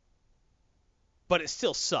 But it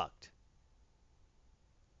still sucked.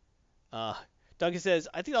 Duncan says,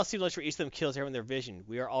 I think I'll see much for each of them kills everyone in their vision.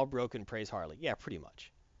 We are all broken, praise Harley. Yeah, pretty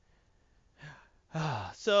much.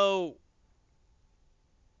 So,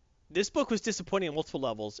 this book was disappointing on multiple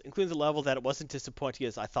levels, including the level that it wasn't disappointing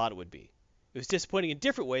as I thought it would be. It was disappointing in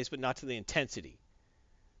different ways, but not to the intensity.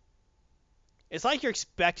 It's like you're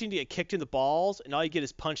expecting to get kicked in the balls, and all you get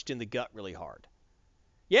is punched in the gut really hard.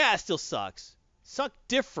 Yeah, it still sucks. Sucked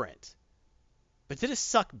different. But did it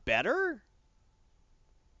suck better?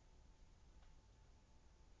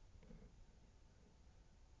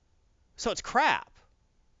 So it's crap.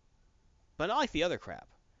 But not like the other crap.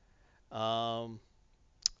 The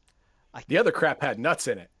other crap had nuts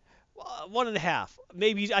in it. 1.5.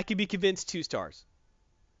 Maybe I could be convinced 2 stars.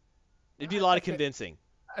 It'd be a lot of convincing.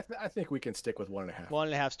 I think we can stick with 1.5.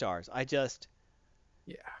 1.5 stars.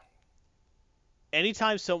 Yeah.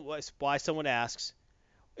 Anytime why someone asks,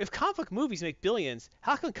 if comic book movies make billions,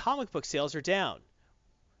 how come comic book sales are down?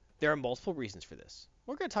 There are multiple reasons for this.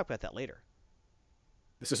 We're going to talk about that later.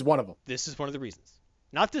 This is one of them. This is one of the reasons.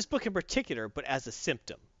 Not this book in particular, but as a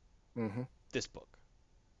symptom. Mm-hmm. This book.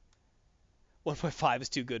 1.5 is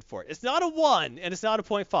too good for it. It's not a 1, and it's not a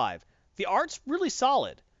 0.5. The art's really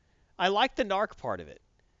solid. I like the narc part of it.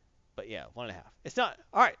 But yeah, 1.5. It's not...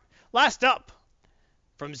 Alright, last up.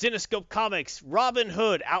 From Zenescope Comics, Robin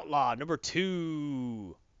Hood Outlaw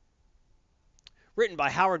 #2. Written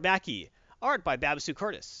by Howard Mackey. Art by Babasu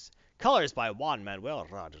Curtis. Colors by Juan Manuel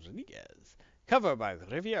Rodriguez. Cover by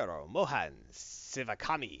Riviero Mohan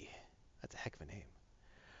Sivakami. That's a heck of a name.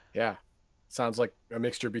 Yeah. Sounds like a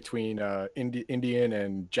mixture between Indian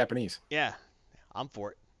and Japanese. Yeah, I'm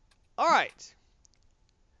for it. All right.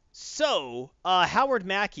 So, Howard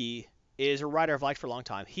Mackey is a writer I've liked for a long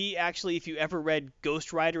time. He actually, if you ever read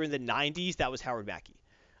Ghost Rider in the 90s, that was Howard Mackey.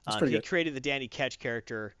 He created the Danny Ketch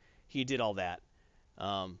character. He did all that.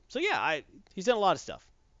 So yeah, he's done a lot of stuff.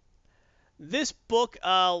 This book,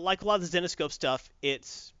 like a lot of the Zenescope stuff,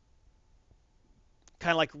 it's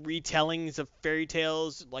kind of like retellings of fairy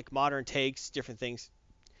tales, like modern takes, different things.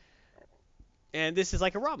 And this is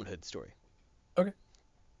like a Robin Hood story. Okay.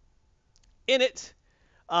 In it,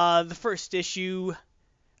 the first issue,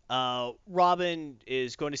 Robin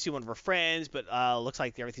is going to see one of her friends, but looks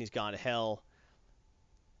like everything's gone to hell.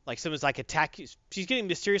 Like someone's like she's getting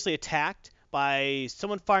mysteriously attacked by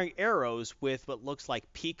someone firing arrows with what looks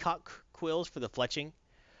like peacock quills for the fletching.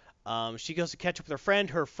 She goes to catch up with her friend.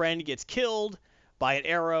 Her friend gets killed by an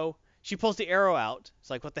arrow. She pulls the arrow out. It's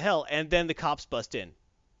like, what the hell? And then the cops bust in.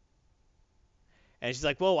 And she's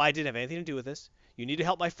like, whoa, I didn't have anything to do with this. You need to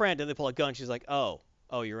help my friend. And they pull a gun. She's like, oh,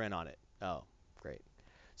 you're in on it. Oh, great.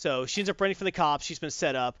 So she ends up running from the cops. She's been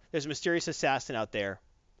set up. There's a mysterious assassin out there.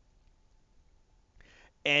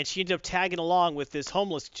 And she ended up tagging along with this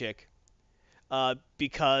homeless chick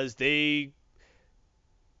because they...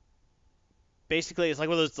 Basically, it's like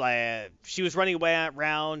one of those, she was running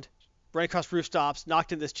around, running across rooftops,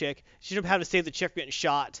 knocked in this chick. She ended up having to save the chick from getting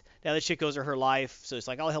shot. Now the chick goes to her life, so it's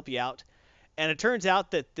like, I'll help you out. And it turns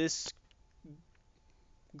out that this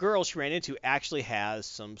girl she ran into actually has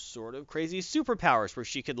some sort of crazy superpowers where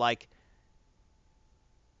she could,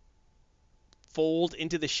 fold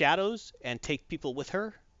into the shadows and take people with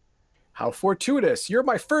her. How fortuitous. You're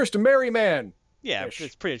my first merry man. Yeah,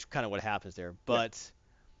 it's pretty much kind of what happens there. But... Yeah.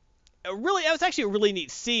 Really, it was actually a really neat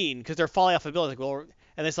scene because they're falling off a building. Like, well,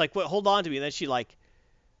 and it's like, hold on to me. And then she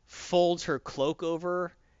folds her cloak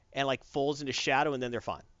over and like folds into shadow, and then they're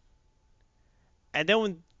fine. And then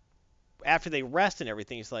when after they rest and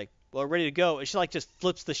everything, it's like, well, ready to go, and she like just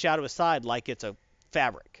flips the shadow aside like it's a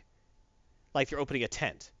fabric, like they're opening a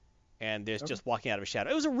tent, and there's just walking out of a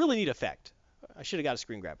shadow. It was a really neat effect. I should have got a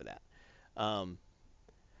screen grab of that.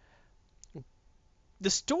 The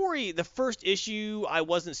story, the first issue, I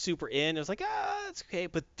wasn't super in. I was like, it's okay.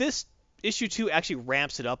 But this issue 2 actually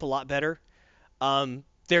ramps it up a lot better.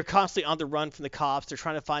 They're constantly on the run from the cops. They're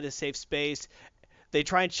trying to find a safe space. They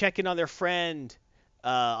try and check in on their friend,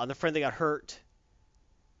 on the friend that got hurt.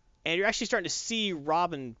 And you're actually starting to see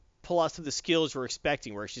Robin pull out some of the skills we're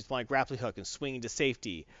expecting, where she's flying grappling hook and swinging to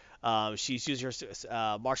safety. She's using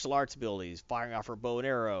her martial arts abilities, firing off her bow and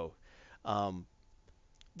arrow.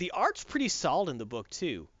 The art's pretty solid in the book,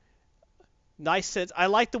 too. Nice sense. I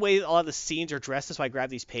like the way a lot of the scenes are dressed. That's why I grabbed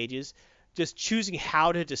these pages. Just choosing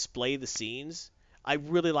how to display the scenes. I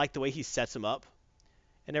really like the way he sets them up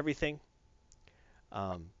and everything.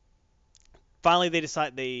 Finally, they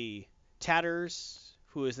decide Tatters,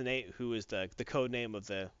 who is the code name of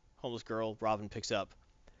the homeless girl Robin picks up.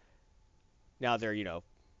 Now they're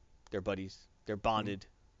buddies. They're bonded.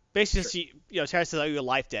 Basically, sure. Tatters says, "I owe you a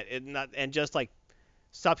life debt," and just like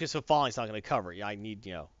stop you from falling. It's not going to cover it. I need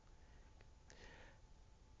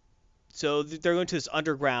So they're going to this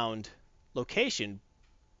underground location,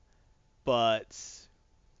 but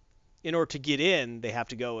in order to get in, they have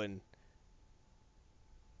to go and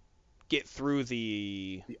get through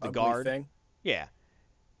the guard thing. Yeah.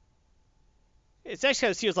 It's actually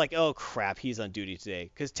kind of feels like, oh crap, he's on duty today,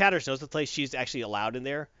 because Tatters knows the place. She's actually allowed in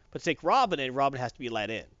there, but to take Robin in, Robin has to be let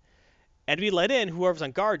in, and to be let in, whoever's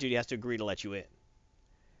on guard duty has to agree to let you in.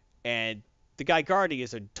 And the guy guarding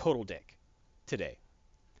is a total dick today.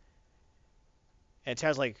 And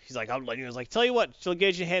Tatters he's like, I'm letting you in. He's like, tell you what, she'll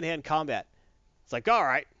engage in hand-to-hand combat. It's like, all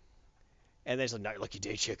right. And then he's like, not your lucky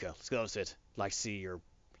day, chica. Let's go sit. Like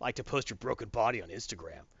to post your broken body on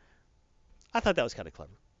Instagram. I thought that was kind of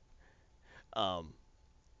clever.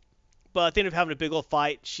 But they end up having a big old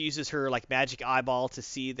fight. She uses her magic eyeball to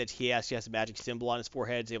see that he actually has a magic symbol on his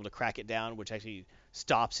forehead. Is able to crack it down, which actually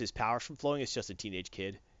stops his powers from flowing. It's just a teenage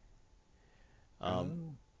kid.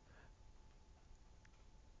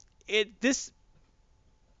 This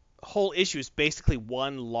whole issue is basically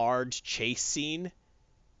one large chase scene,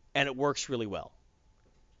 and it works really well.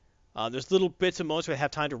 There's little bits and moments where they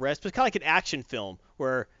have time to rest, but it's kind of like an action film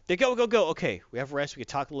where they go. Okay, we have rest. We can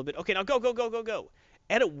talk a little bit. Okay, now go.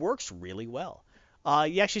 And it works really well.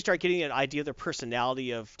 You actually start getting an idea of the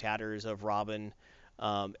personality of Tatters, of Robin,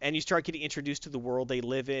 and you start getting introduced to the world they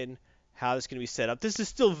live in, how it's going to be set up. This is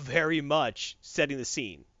still very much setting the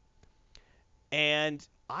scene. And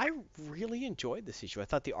I really enjoyed this issue. I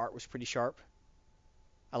thought the art was pretty sharp.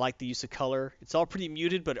 I like the use of color. It's all pretty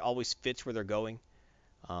muted, but it always fits where they're going.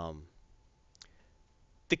 The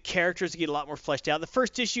characters get a lot more fleshed out. The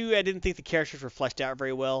first issue, I didn't think the characters were fleshed out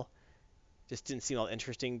very well. Just didn't seem all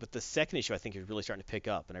interesting. But the second issue, I think, is really starting to pick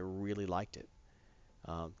up, and I really liked it.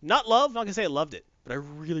 Not going to say I loved it, but I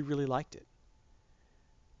really, really liked it.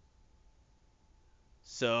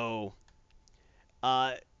 So,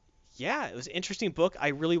 yeah, it was an interesting book. I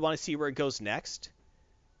really want to see where it goes next.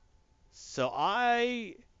 So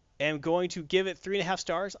I am going to give it 3.5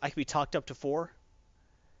 stars. I could be talked up to 4.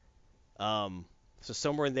 So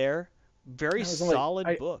somewhere in there. Very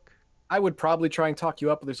solid book. I would probably try and talk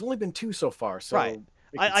you up, but there's only been 2 so far, so right.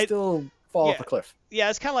 It could still fall off the cliff. Yeah,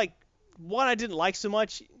 it's kind of like 1 I didn't like so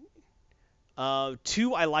much.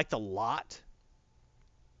 2 I liked a lot.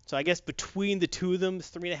 So I guess between the 2 of them,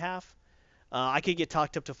 it's 3.5. I could get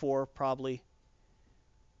talked up to 4 probably.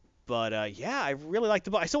 But yeah, I really like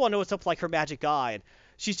the book. I still want to know what's up with her magic eye. And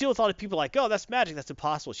she still thought of people like, oh, that's magic, that's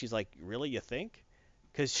impossible. She's like, really, you think?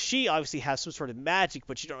 Because she obviously has some sort of magic,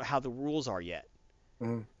 but she don't know how the rules are yet.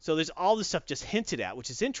 Mm-hmm. So there's all this stuff just hinted at, which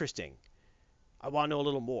is interesting. I want to know a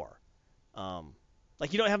little more.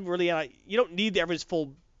 You don't need everyone's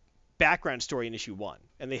full background story in issue 1,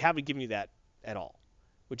 and they haven't given you that at all,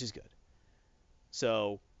 which is good.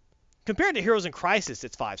 So compared to Heroes in Crisis,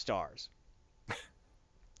 it's 5 stars.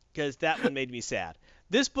 Because that one made me sad.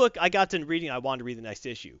 This book, I got done reading. I wanted to read the next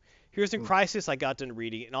issue. Heroes in Crisis, I got done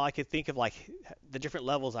reading, and all I could think of the different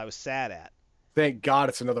levels I was sad at. Thank God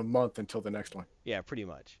it's another month until the next one. Yeah, pretty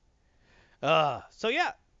much. So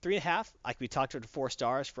yeah, 3.5. I could be talked to 4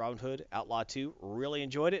 stars for Robin Hood Outlaw 2. Really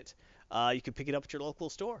enjoyed it. You can pick it up at your local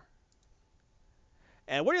store.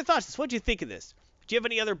 And what are your thoughts? What do you think of this? Do you have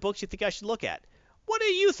any other books you think I should look at? What do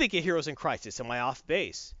you think of Heroes in Crisis? Am I off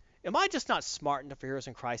base? Am I just not smart enough for Heroes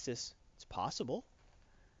in Crisis? It's possible.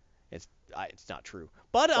 It's not true.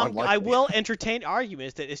 But It's I unlikely. will entertain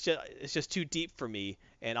arguments that it's just too deep for me,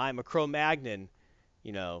 and I'm a Cro-Magnon,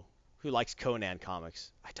 who likes Conan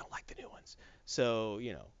comics. I don't like the new ones. So,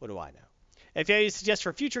 what do I know? If you have any suggestions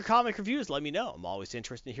for future comic reviews, let me know. I'm always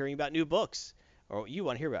interested in hearing about new books or what you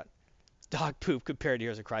want to hear about. Dog poop compared to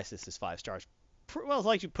Heroes of Crisis is 5 stars. Well, it's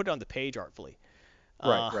like you put it on the page artfully.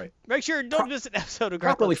 Right. Make sure you don't miss an episode of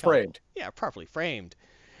Properly Garth Comic. framed. Yeah, properly framed.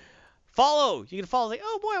 Follow. You can follow. Like,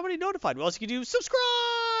 oh boy, I'm already notified. What else you can do?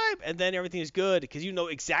 Subscribe, and then everything is good because you know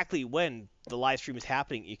exactly when the live stream is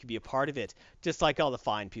happening. You can be a part of it, just like all the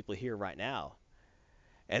fine people here right now.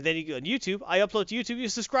 And then you go on YouTube. I upload to YouTube. You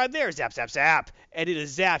subscribe there. Zap, zap, zap, and it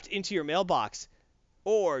is zapped into your mailbox,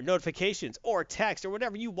 or notifications, or text, or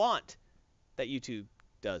whatever you want that YouTube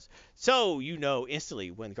does. So you know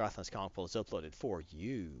instantly when Garthon's Comic Poll is uploaded for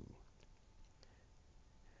you.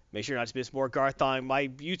 Make sure not to miss more Garthon, my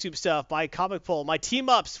YouTube stuff, my comic poll, my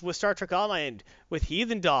team-ups with Star Trek Online, with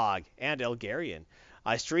Heathen Dog and Elgarian.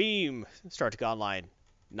 I stream Star Trek Online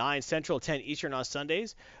 9 Central, 10 Eastern on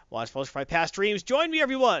Sundays. Watch most of my past streams. Join me,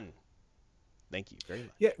 everyone. Thank you very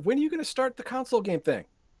much. Yeah, when are you going to start the console game thing?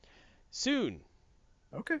 Soon.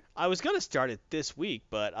 Okay. I was going to start it this week,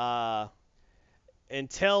 but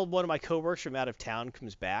until one of my coworkers from out of town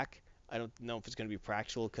comes back, I don't know if it's going to be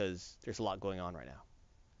practical because there's a lot going on right now.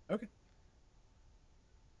 Okay.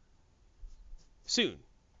 Soon.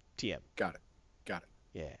 TM. Got it.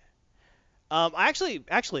 Yeah.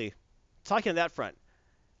 Actually, talking on that front,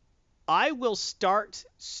 I will start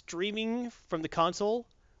streaming from the console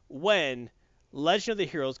when Legend of the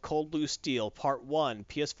Heroes Cold Blue Steel Part 1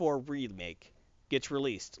 PS4 remake gets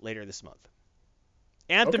released later this month.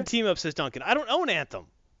 Anthem Team Up, says Duncan. I don't own Anthem.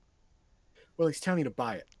 Well, he's telling you to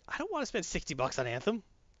buy it. I don't want to spend $60 on Anthem.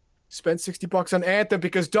 Spend $60 on Anthem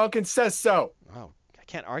because Duncan says so. Oh, I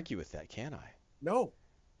can't argue with that, can I? No.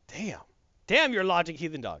 Damn your logic,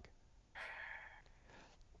 Heathen Dog.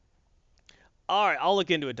 All right, I'll look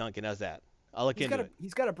into it, Duncan. How's that? I'll look into it.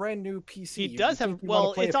 He's got a brand new PC. He does have.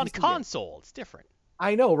 Well, it's on console. It's different.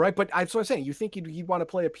 I know, right? But that's what I'm saying. You think he'd want to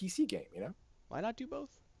play a PC game, you know? Why not do both?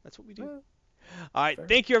 That's what we do. All right. Fair.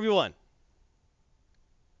 Thank you, everyone.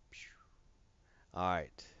 All right.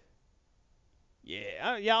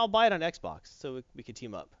 Yeah, I'll buy it on Xbox so we can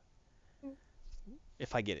team up.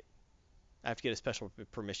 If I get it. I have to get a special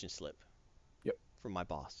permission slip. Yep. From my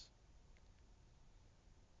boss.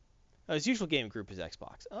 His usual gaming group is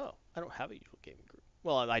Xbox. Oh, I don't have a usual gaming group.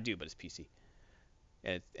 Well, I do, but it's PC.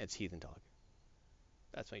 And it's Heathen Dog.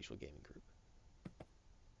 That's my usual gaming group.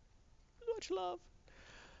 Much love.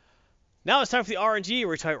 Now it's time for the RNG, where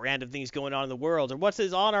we talk about random things going on in the world. And what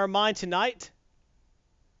is on our mind tonight?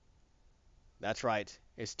 That's right.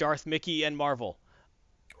 It's Darth, Mickey, and Marvel.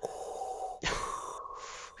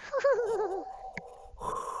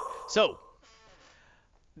 So,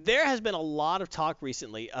 there has been a lot of talk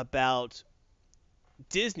recently about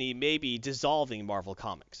Disney maybe dissolving Marvel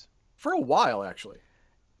Comics. For a while, actually.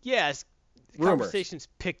 Yes, conversations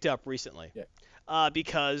picked up recently. Yeah.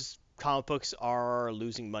 Because comic books are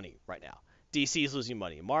losing money right now. DC's losing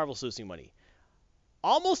money. Marvel's losing money.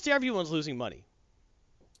 Almost everyone's losing money.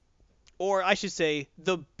 Or I should say,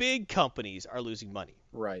 the big companies are losing money.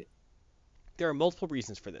 Right. There are multiple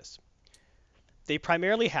reasons for this. They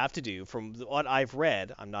primarily have to do, from what I've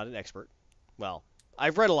read, I'm not an expert. Well,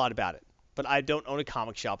 I've read a lot about it, but I don't own a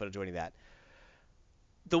comic shop. I don't do any of that.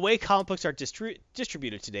 The way comic books are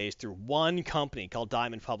distributed today is through one company called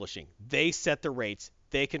Diamond Publishing. They set the rates.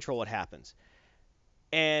 They control what happens.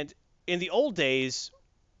 And in the old days,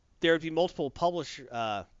 there would be multiple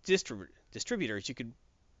distributors you could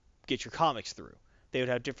get your comics through. They would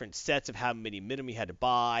have different sets of how many minimum you had to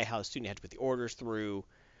buy, how soon you had to put the orders through.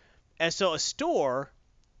 And so a store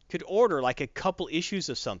could order like a couple issues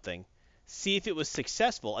of something, see if it was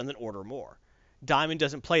successful, and then order more. Diamond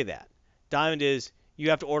doesn't play that. Diamond is, you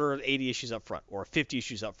have to order 80 issues up front or 50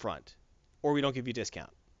 issues up front, or we don't give you a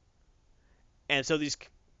discount. And so these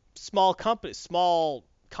small comic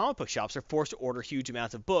book shops are forced to order huge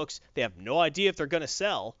amounts of books. They have no idea if they're going to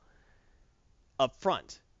sell up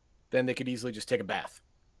front. Then they could easily just take a bath.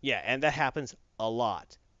 Yeah, and that happens a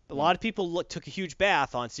lot. A lot of people took a huge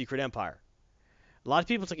bath on Secret Empire. A lot of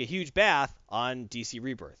people took a huge bath on DC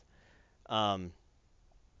Rebirth. A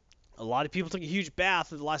lot of people took a huge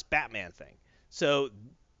bath in the last Batman thing. So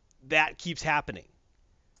that keeps happening.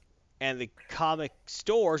 And the comic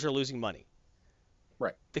stores are losing money.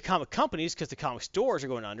 Right. The comic companies, because the comic stores are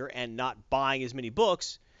going under and not buying as many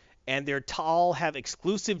books, and they're all have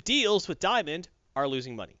exclusive deals with Diamond, are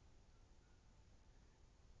losing money.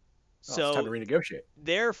 So it's time to renegotiate.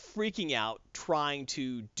 They're freaking out trying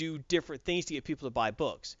to do different things to get people to buy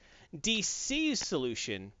books. DC's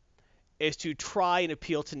solution is to try and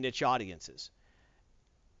appeal to niche audiences.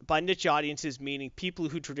 By niche audiences, meaning people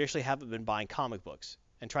who traditionally haven't been buying comic books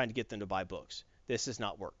and trying to get them to buy books. This has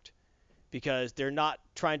not worked because they're not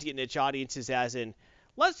trying to get niche audiences as in,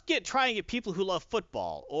 let's try and get people who love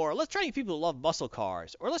football, or let's try and get people who love muscle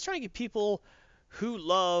cars, or let's try and get people who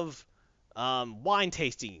love wine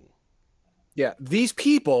tasting. Yeah, these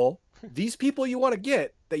people you want to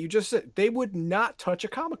get that you just said, they would not touch a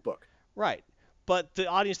comic book. Right. But the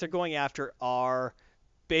audience they're going after are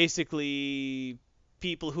basically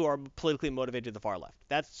people who are politically motivated to the far left.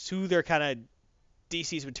 That's who they're kind of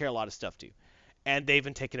DC's would tear a lot of stuff to. And they've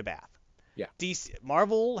been taking a bath. Yeah.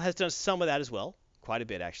 Marvel has done some of that as well, quite a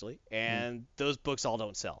bit actually, and those books all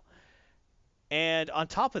don't sell. And on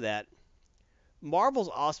top of that, Marvel's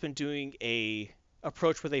also been doing a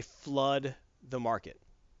approach where they flood the market.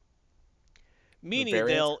 Meaning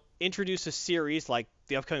they'll introduce a series like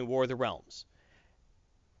the upcoming War of the Realms.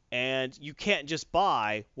 And you can't just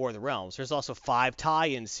buy War of the Realms. There's also 5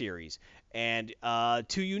 tie-in series and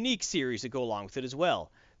 2 unique series that go along with it as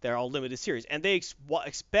well. They're all limited series. And they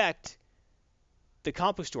expect the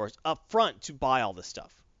comic book stores up front to buy all this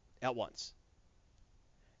stuff at once.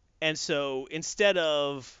 And so instead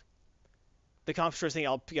of the comic stores saying,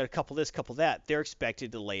 I'll get a couple this, couple that, they're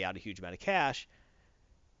expected to lay out a huge amount of cash.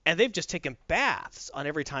 And they've just taken baths on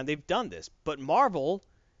every time they've done this. But Marvel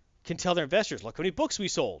can tell their investors, look how many books we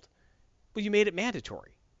sold. Well, you made it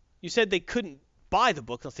mandatory. You said they couldn't buy the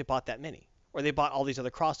book unless they bought that many, or they bought all these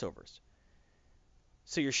other crossovers.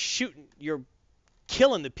 So you're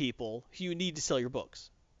killing the people who you need to sell your books.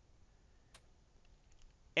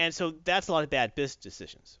 And so that's a lot of bad business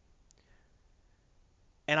decisions.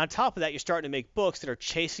 And on top of that, you're starting to make books that are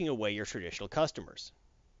chasing away your traditional customers.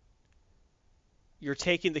 You're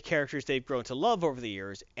taking the characters they've grown to love over the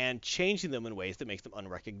years and changing them in ways that make them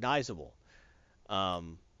unrecognizable.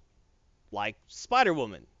 Like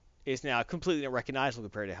Spider-Woman is now completely unrecognizable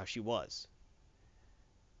compared to how she was.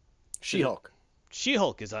 She-Hulk.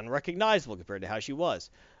 She-Hulk is unrecognizable compared to how she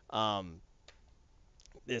was.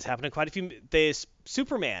 This happened in quite a few.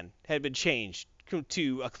 Superman had been changed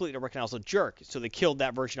to a completely unrecognizable jerk, so they killed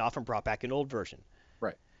that version off and brought back an old version.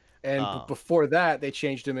 Right. And before that, they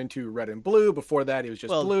changed him into red and blue. Before that, he was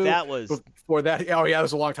just blue. Before that, oh yeah, it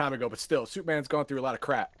was a long time ago, but still, Superman's gone through a lot of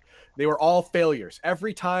crap. They were all failures.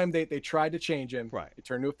 Every time they tried to change him, it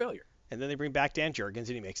turned into a failure. And then they bring back Dan Jurgens, and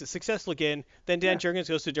he makes it successful again. Then Dan Jurgens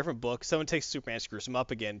goes to a different book. Someone takes Superman, screws him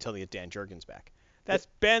up again until they get Dan Jurgens back. That's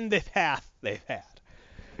been the path they've had.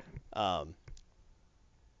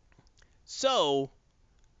 So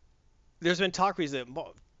there's been talk recently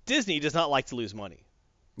that Disney does not like to lose money.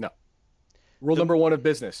 No. Rule number 1 of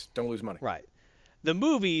business: don't lose money. Right. The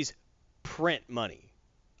movies print money.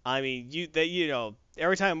 I mean,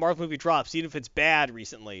 every time a Marvel movie drops, even if it's bad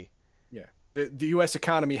recently. Yeah. The U.S.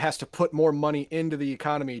 economy has to put more money into the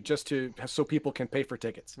economy so people can pay for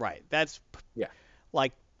tickets. Right.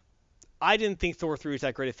 Like, I didn't think Thor 3 was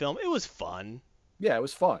that great a film. It was fun. Yeah, it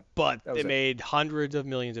was fun. But it made hundreds of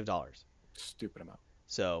millions of dollars. Stupid amount.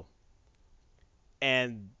 So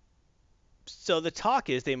the talk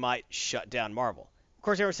is they might shut down Marvel. Of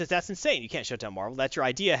course, everyone says that's insane. You can't shut down Marvel. That's your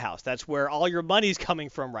idea house. That's where all your money's coming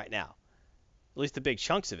from right now. At least the big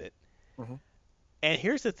chunks of it. Mm-hmm. And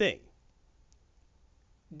here's the thing.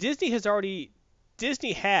 Disney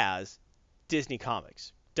has Disney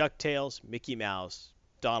Comics. DuckTales, Mickey Mouse,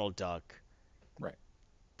 Donald Duck. Right.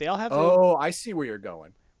 They all have I see where you're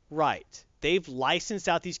going. Right. They've licensed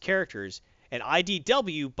out these characters, and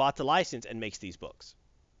IDW bought the license and makes these books.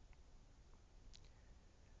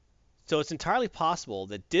 So it's entirely possible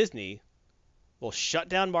that Disney will shut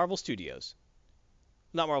down Marvel Studios.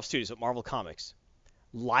 Not Marvel Studios, but Marvel Comics.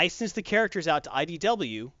 License the characters out to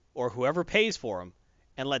IDW, or whoever pays for them,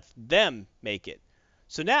 and let them make it.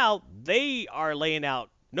 So now they are laying out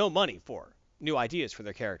no money for new ideas for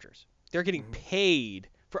their characters. They're getting paid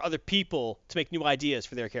for other people to make new ideas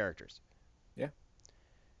for their characters. Yeah.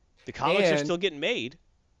 The comics are still getting made.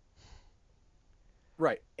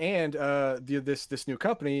 Right. And this new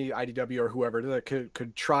company, IDW or whoever,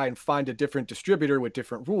 could try and find a different distributor with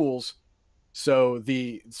different rules. So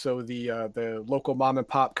the local mom and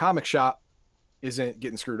pop comic shop isn't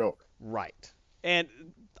getting screwed over. Right. And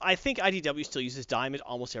I think IDW still uses Diamond.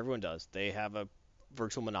 Almost everyone does. They have a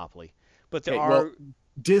virtual monopoly. But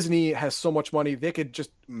Disney has so much money, they could just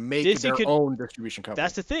make their own distribution company.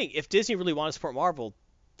 That's the thing. If Disney really wanted to support Marvel,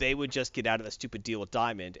 they would just get out of that stupid deal with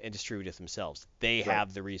Diamond and distribute it themselves. They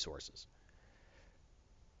have the resources.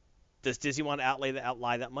 Does Disney want to outlay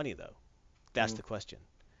that money, though? That's the question.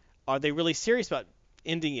 Are they really serious about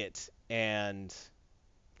ending it and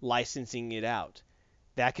licensing it out.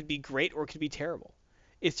 That could be great or it could be terrible.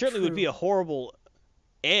 It certainly would be True. a horrible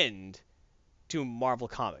end to Marvel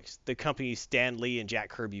Comics. The company Stan Lee and Jack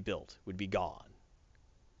Kirby built would be gone.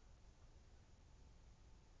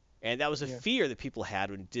 And that was a Yeah. fear that people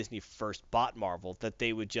had when Disney first bought Marvel, that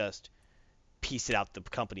they would just piece it out the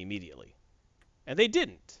company immediately. And they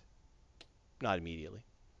didn't. Not immediately.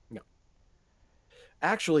 No.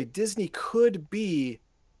 Actually, Disney could be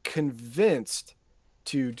convinced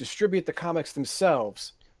to distribute the comics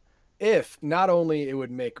themselves if not only it would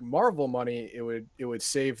make Marvel money, it would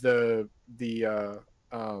save the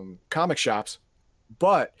comic shops,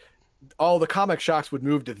 but all the comic shops would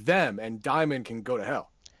move to them, and Diamond can go to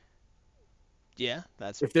hell Yeah,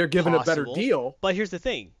 that's if they're given a better possible. deal. But here's the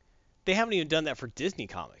thing. They haven't even done that for Disney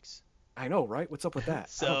Comics. I know, right? What's up with that?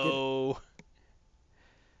 So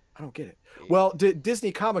I don't get it. Well,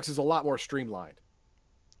 Disney Comics is a lot more streamlined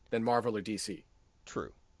than Marvel or DC.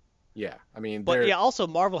 true. Yeah, I mean, But yeah, also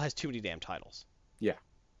Marvel has too many damn titles. Yeah.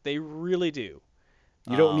 They really do.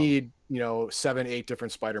 You don't need, 7, 8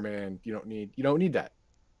 different Spider-Man. You don't need that.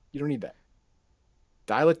 You don't need that.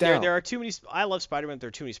 Dial it down. There are too many. I love Spider-Man. There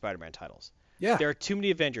are too many Spider-Man titles. Yeah. There are too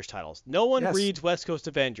many Avengers titles. No one Yes. reads West Coast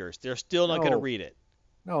Avengers. They're still not going to No. read it.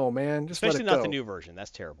 No, man, just Especially let it not the go. new version.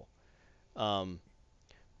 That's terrible.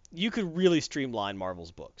 You could really streamline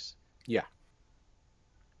Marvel's books. Yeah.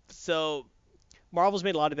 So Marvel's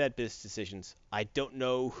made a lot of bad business decisions. I don't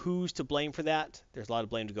know who's to blame for that. There's a lot of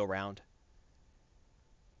blame to go around.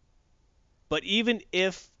 But even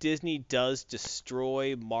if Disney does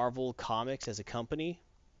destroy Marvel Comics as a company,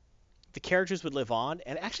 the characters would live on,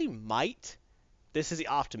 and actually might. This is the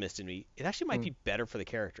optimist in me. It actually might be better for the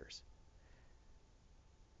characters.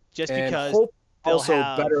 Just And because hope they'll also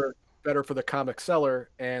have, better for the comic seller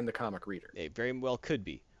and the comic reader. it very well could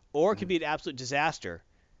be, or it could be an absolute disaster.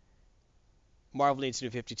 Marvel needs to do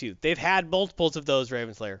 52. They've had multiples of those,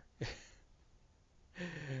 Ravenslayer.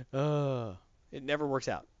 It never works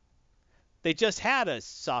out. They just had a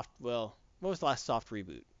soft. Well, what was the last soft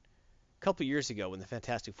reboot? A couple years ago when the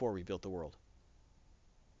Fantastic Four rebuilt the world.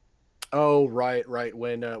 Oh, right.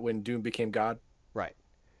 When Doom became God. Right.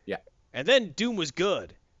 Yeah. And then Doom was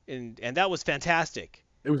good, and that was fantastic.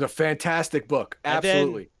 It was a fantastic book.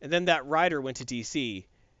 Absolutely. And then that writer went to DC,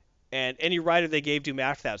 and any writer they gave Doom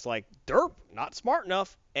after that was like, derp, not smart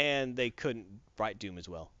enough, and they couldn't write Doom as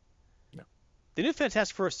well. No. The new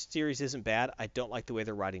Fantastic Four series isn't bad. I don't like the way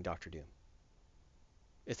they're writing Doctor Doom.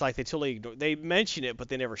 It's like they totally ignore. They mention it, but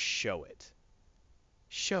they never show it.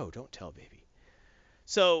 Show, don't tell, baby.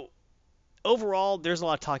 So overall, there's a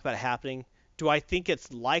lot of talk about it happening. Do I think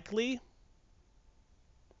it's likely?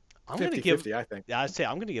 I'm going to give. 50-50, I think. I'd say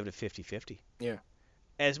I'm going to give it a 50-50. Yeah.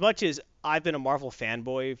 As much as I've been a Marvel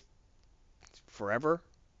fanboy forever,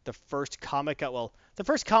 the first comic I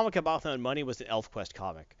bought on money was an ElfQuest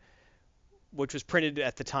comic, which was printed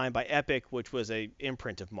at the time by Epic, which was a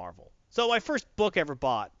imprint of Marvel. So my first book I ever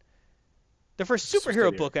bought, the first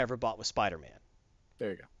superhero book I ever bought was Spider-Man.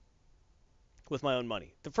 There you go. With my own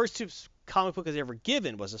money. The first comic book I was ever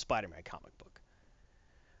given was a Spider-Man comic book.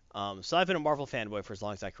 So I've been a Marvel fanboy for as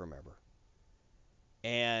long as I can remember.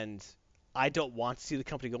 And I don't want to see the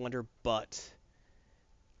company go under, but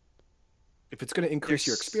if it's going to increase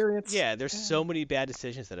your experience. Yeah, there's so many bad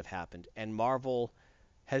decisions that have happened, and Marvel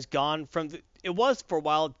has gone from it was for a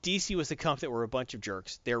while DC was the company that were a bunch of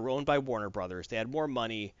jerks. They were owned by Warner Brothers. They had more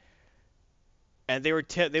money, and they would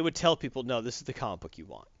tell people, no, this is the comic book you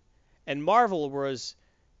want. And Marvel was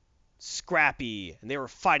scrappy, and they were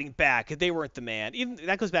fighting back, and they weren't the man. Even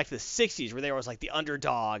that goes back to the 60s, where they was like the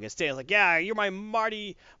underdog, and Stan was like, yeah, you're my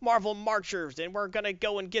Marvel Marchers, and we're gonna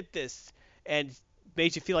go and get this, and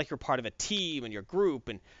made you feel like you're part of a team and your group,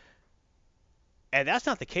 and that's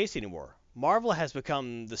not the case anymore. Marvel has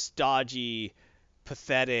become the stodgy,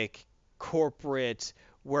 pathetic, corporate,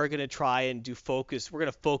 we're going to try and we're going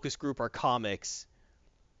to focus group our comics.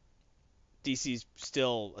 DC's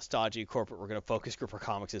still a stodgy corporate, we're going to focus group our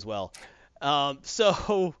comics as well.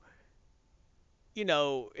 So,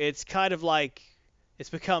 it's kind of like, it's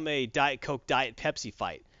become a Diet Coke, Diet Pepsi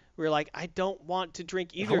fight. We're like, I don't want to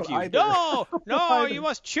drink either of you. Either. No, you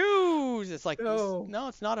must choose. It's like, no,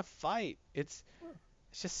 it's not a fight. It's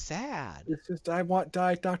just sad. It's just I want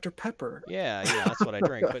Diet Dr. Pepper. Yeah, that's what I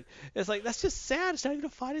drink. But it's like, that's just sad. It's not even a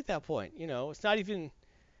fight at that point. It's not even,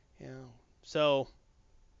 So,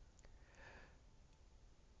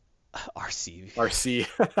 RC.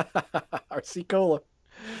 RC Cola.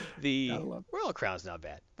 The Royal Crown's not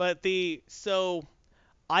bad. But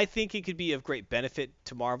I think it could be of great benefit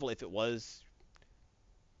to Marvel if it was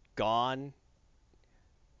gone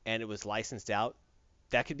and it was licensed out.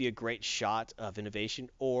 that could be a great shot of innovation,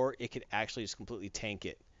 or it could actually just completely tank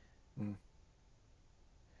it. Mm.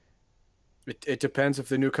 It depends if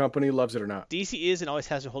the new company loves it or not. DC is and always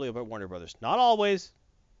has been wholly owned by Warner Brothers. Not always.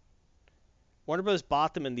 Warner Brothers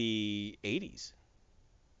bought them in the 80s.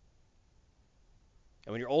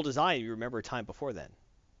 And when you're old as I am, you remember a time before then.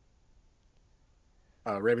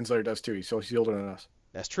 Ravenslayer does too. He's older than us.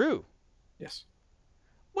 That's true. Yes.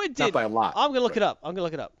 When did... Not by a lot. I'm gonna look it up.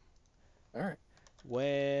 All right.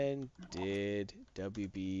 When did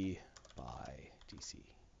WB buy DC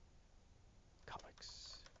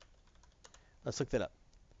Comics? Let's look that up.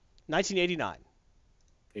 1989.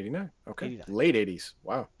 89. Okay. 89. Late 80s.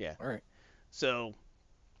 Wow. Yeah. All right. So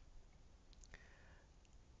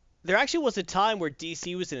there actually was a time where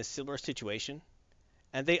DC was in a similar situation,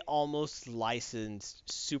 and they almost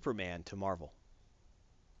licensed Superman to Marvel.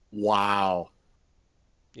 Wow.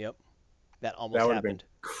 Yep. That almost That would have been happened.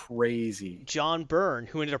 crazy. John Byrne,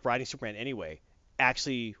 who ended up writing Superman anyway,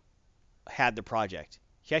 actually had the project.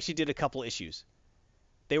 He actually did a couple issues.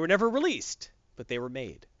 They were never released, but they were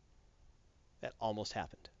made. That almost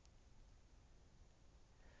happened.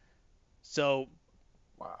 So,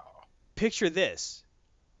 Wow. picture this.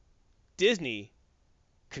 Disney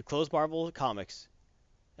could close Marvel Comics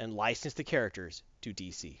and license the characters to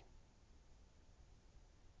DC.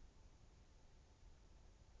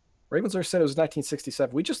 Ravenslayer said it was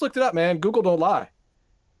 1967. We just looked it up, man. Google don't lie.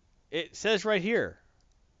 It says right here.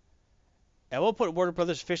 At what point Warner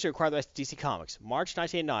Brothers officially acquired the rights to DC Comics? March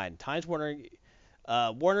 1989. Times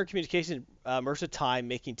Warner Communications merged with Time,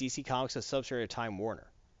 making DC Comics a subsidiary of Time Warner.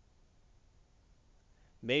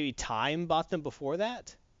 Maybe Time bought them before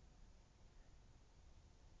that?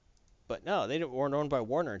 But no, they weren't owned by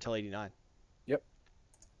Warner until 89. Yep.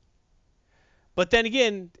 But then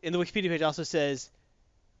again, in the Wikipedia page, it also says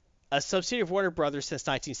a subsidiary of Warner Brothers since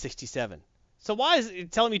 1967. So why is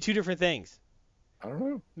it telling me two different things? I don't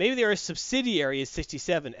know. Maybe they were a subsidiary in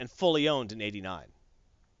 67 and fully owned in 89.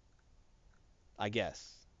 I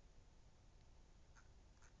guess.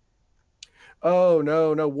 Oh,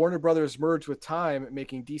 no. Warner Brothers merged with Time,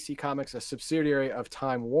 making DC Comics a subsidiary of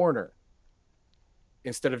Time Warner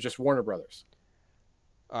instead of just Warner Brothers.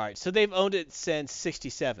 All right, so they've owned it since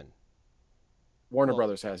 67. Warner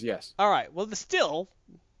Brothers has, yes. All right, well, still,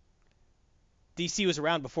 DC was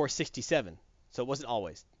around before 67, so it wasn't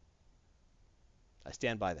always. I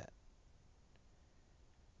stand by that.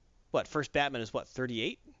 What, first Batman is what,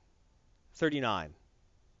 38? 39.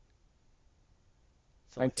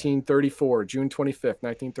 1934, June 25th,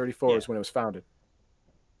 1934 is when it was founded.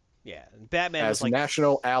 Yeah, and Batman as was like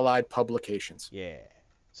National Allied Publications. Yeah.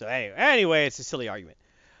 So anyway, it's a silly argument.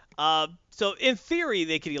 So in theory,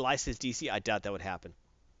 they could license DC. I doubt that would happen.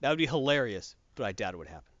 That would be hilarious, but I doubt it would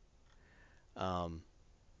happen.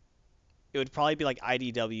 It would probably be like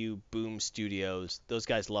IDW, Boom Studios. Those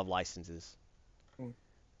guys love licenses.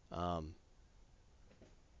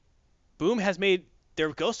 Boom has made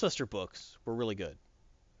their Ghostbuster books were really good.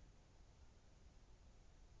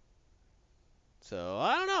 So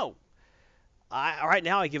I don't know. Right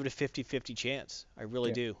now I give it a 50-50 chance. I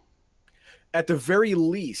really do. At the very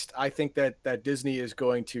least, I think that Disney is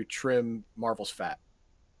going to trim Marvel's fat.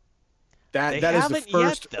 That is the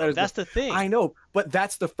first. Yet, though. That's the thing. I know, but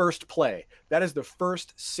that's the first play. That is the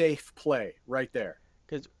first safe play right there.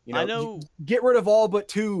 Because I know, get rid of all but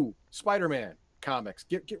 2 Spider-Man comics.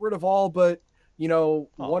 Get rid of all but 1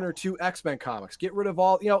 or 2 X-Men comics. Get rid of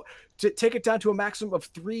all to take it down to a maximum of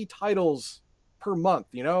 3 titles per month.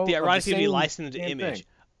 The ironic thing to be licensing them to Image. Thing.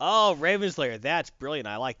 Oh, Ravenslayer, that's brilliant.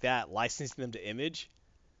 I like that. Licensing them to Image.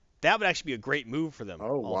 That would actually be a great move for them.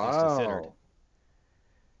 Oh, wow.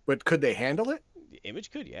 But could they handle it? Image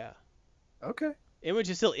could, yeah. Okay. Image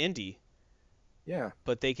is still indie. Yeah.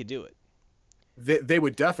 But they could do it. They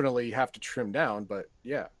would definitely have to trim down, but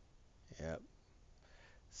yeah. Yeah.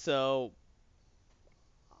 So,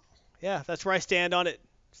 yeah, that's where I stand on it.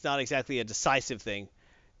 It's not exactly a decisive thing.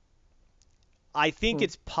 I think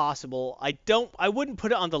it's possible. I wouldn't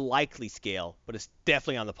put it on the likely scale, but it's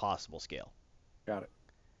definitely on the possible scale. Got it.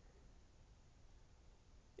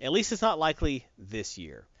 At least it's not likely this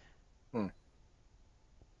year.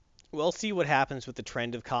 We'll see what happens with the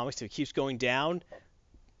trend of comics. If it keeps going down,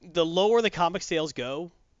 the lower the comic sales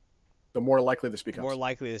go, the more likely this becomes. More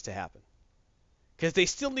likely it is to happen. Because they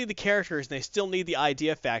still need the characters and they still need the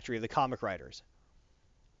idea factory of the comic writers.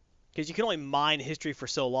 Because you can only mine history for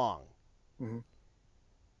so long. Mm-hmm.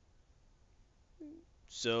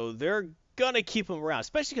 So they're going to keep them around,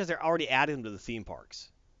 especially because they're already adding them to the theme parks.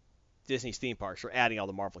 Disney's theme parks are adding all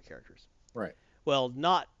the Marvel characters. Right. Well,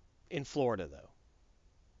 not in Florida, though.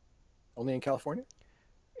 Only in California?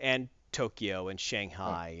 And Tokyo and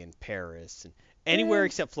Shanghai and Paris and anywhere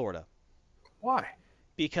except Florida. Why?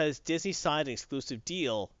 Because Disney signed an exclusive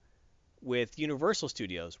deal with Universal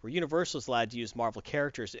Studios, where Universal is allowed to use Marvel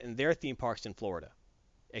characters in their theme parks in Florida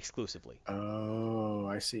exclusively. Oh,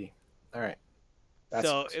 I see. All right.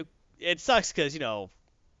 So it sucks because,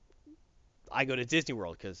 I go to Disney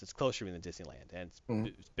World because it's closer to me than Disneyland and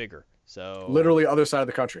it's bigger. So literally other side of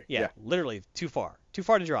the country. Yeah, literally too far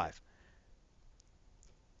to drive.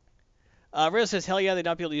 Rizzo says, hell yeah, they'd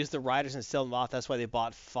not be able to use the riders and sell them off. That's why they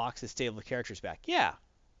bought Fox's stable of characters back. Yeah.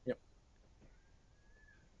 Yep.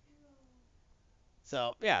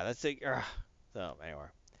 So, yeah, that's it. So, anyway.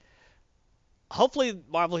 Hopefully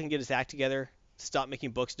Marvel can get his act together, stop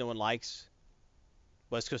making books no one likes.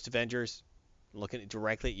 West Coast Avengers, looking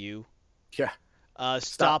directly at you. Yeah.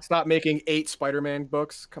 Stop making 8 Spider-Man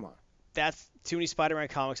books. Come on. That's too many Spider-Man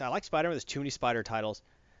comics. I like Spider-Man. There's too many Spider titles.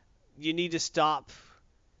 You need to stop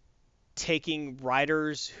taking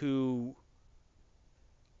writers who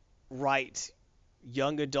write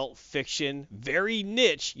young adult fiction, very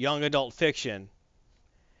niche young adult fiction,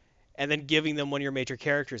 and then giving them one of your major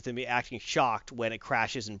characters, then be acting shocked when it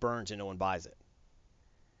crashes and burns and no one buys it.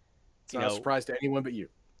 It's not a surprise to anyone but you.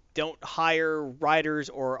 Don't hire writers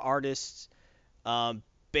or artists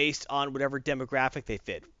based on whatever demographic they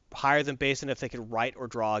fit. Hire them based on if they can write or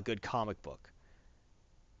draw a good comic book.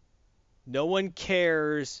 No one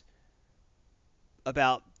cares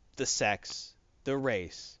about the sex, the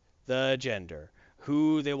race, the gender,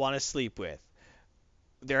 who they want to sleep with,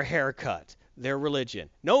 their haircut, their religion.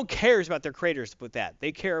 No one cares about their creators with that.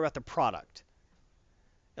 They care about the product.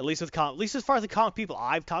 At least as far as the comic people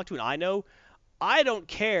I've talked to and I know, I don't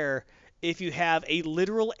care if you have a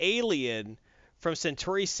literal alien from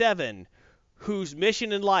Centauri 7 whose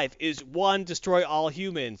mission in life is 1, destroy all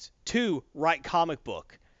humans, 2, write comic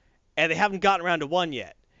book. And they haven't gotten around to 1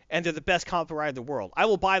 yet. And they're the best comic book writer in the world. I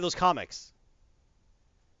will buy those comics.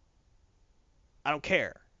 I don't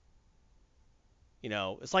care.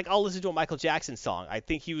 It's like I'll listen to a Michael Jackson song. I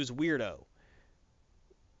think he was weirdo.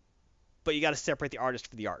 But you got to separate the artist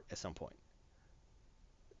from the art at some point.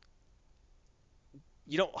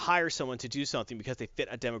 You don't hire someone to do something because they fit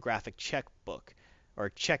a demographic checkbook or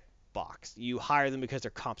checkbox. You hire them because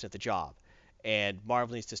they're competent at the job. And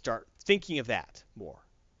Marvel needs to start thinking of that more.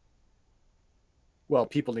 Well,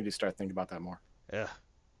 people need to start thinking about that more. Ugh.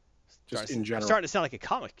 In general. I'm starting to sound like a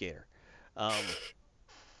comic gator.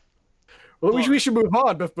 Well, we should move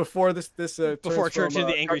on before this before it turns into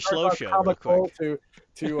the Angry Slow Show real quick.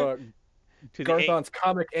 to to Garthon's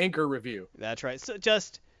comic anchor review. That's right. So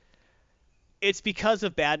it's because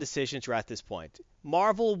of bad decisions we're at this point.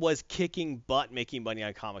 Marvel was kicking butt making money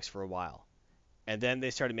on comics for a while. And then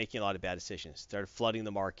they started making a lot of bad decisions. Started flooding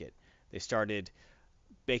the market. They started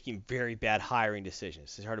making very bad hiring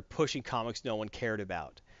decisions. They started pushing comics no one cared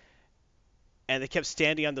about. And they kept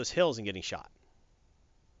standing on those hills and getting shot.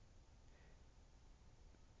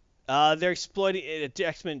 They're exploiting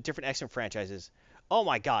different X-Men franchises. Oh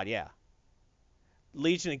my god, yeah.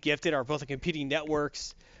 Legion and Gifted are both on competing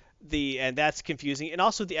networks. And that's confusing. And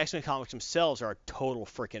also the X-Men comics themselves are a total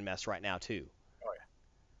freaking mess right now too. Oh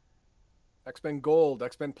yeah. X-Men Gold,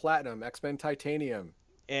 X-Men Platinum, X-Men Titanium.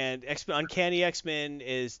 And Uncanny X-Men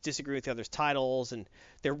is disagreeing with the other's titles, and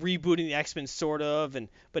they're rebooting the X-Men sort of,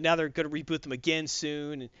 but now they're going to reboot them again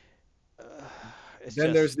soon.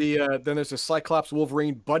 There's the Cyclops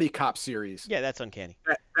Wolverine buddy cop series. Yeah, that's Uncanny.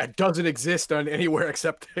 That doesn't exist on anywhere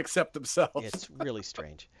except themselves. It's really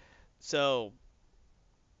strange. So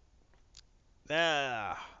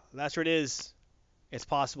that's where it is. It's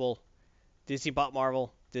possible. Disney bought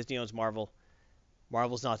Marvel. Disney owns Marvel.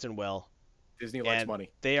 Marvel's not doing well. Disney likes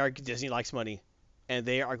money. Disney likes money, and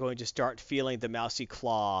they are going to start feeling the mousy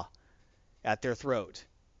claw at their throat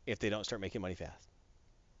if they don't start making money fast.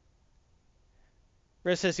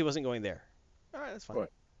 Riz says he wasn't going there. All right, that's fine.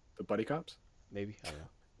 What? The buddy cops? Maybe, I don't know.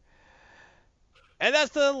 And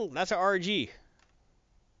that's our RG.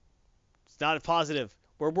 It's not a positive.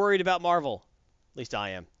 We're worried about Marvel. At least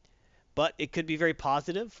I am. But it could be very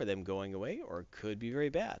positive for them going away, or it could be very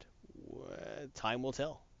bad. Time will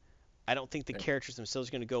tell. I don't think the characters themselves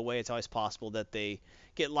are going to go away. It's always possible that they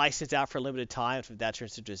get licensed out for a limited time. If that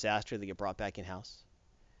turns into a disaster, they get brought back in-house.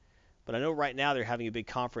 But I know right now they're having a big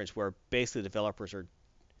conference where basically developers are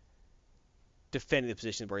defending the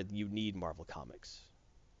position where you need Marvel Comics.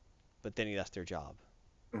 But then that's their job.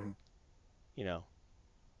 Mm-hmm.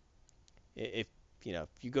 If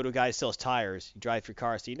you go to a guy who sells tires, you drive your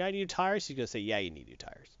car, so you need new tires, he's going to say, yeah, you need new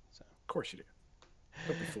tires. So. Of course you do.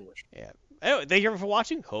 Don't be foolish. Yeah. Anyway, thank you everyone for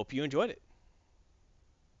watching. Hope you enjoyed it.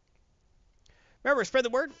 Remember, spread the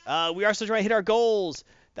word. We are still trying to hit our goals.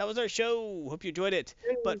 That was our show. Hope you enjoyed it.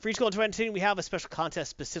 But for each goal in 2019, we have a special contest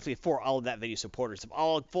specifically for all of that video supporters. If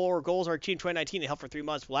all 4 goals are achieved in 2019 and held for 3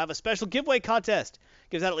 months, we'll have a special giveaway contest.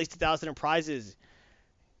 Gives out at least 1,000 in prizes,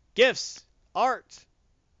 gifts, art,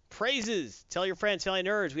 praises. Tell your friends, family,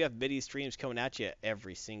 nerds. We have mini streams coming at you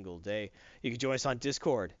every single day. You can join us on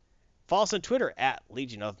Discord. Follow us on Twitter at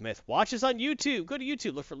Legion of Myth. Watch us on YouTube. Go to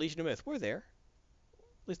YouTube. Look for Legion of Myth. We're there.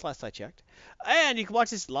 At least last I checked. And you can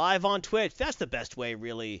watch us live on Twitch. That's the best way,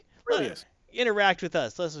 really. Really is. Interact with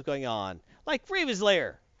us. Let us know what's going on. Like Raven's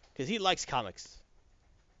Lair, because he likes comics.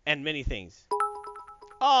 And many things.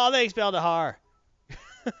 Oh, thanks, Beldahar.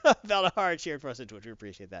 Beldahar cheered for us on Twitch. We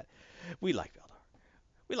appreciate that. We like Beldahar.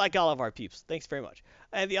 We like all of our peeps. Thanks very much.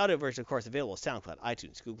 And the audio version, of course, available on SoundCloud,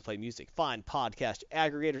 iTunes, Google Play Music, fine podcast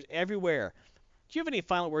aggregators everywhere. Do you have any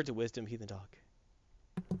final words of wisdom, Heathen Dog?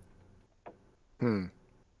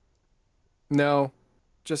 No,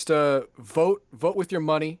 just vote with your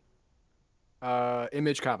money.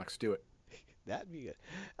 Image Comics, do it. That'd be good.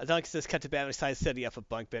 Dunk says, cut to Batman side setting up a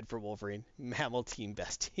bunk bed for Wolverine. Mammal team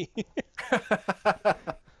bestie.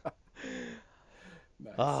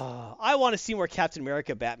 Nice. I want to see more Captain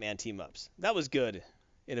America Batman team ups. That was good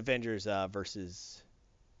in Avengers versus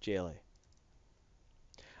JLA.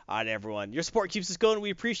 All right, everyone. Your support keeps us going. We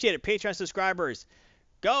appreciate it. Patreon subscribers,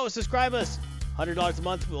 go subscribe us. $100 a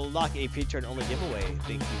month will unlock a Patreon-only giveaway.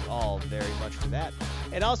 Thank you all very much for that.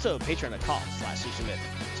 And also, patreon.com/LegionMyth.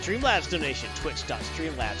 Streamlabs donation,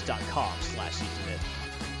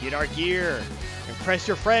 twitch.streamlabs.com/LegionMyth. Get our gear. Impress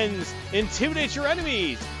your friends. Intimidate your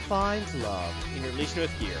enemies. Find love in your Legion of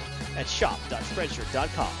Myth gear at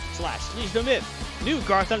shop.spreadshirt.com/LegionMyth. New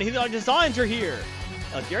Garthon and Heathen designs are here.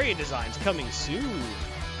 Elgarian designs coming soon.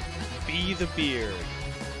 Be the beard.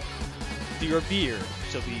 Your beard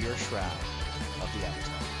shall be your shroud of the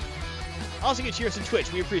avatar. Also get cheers on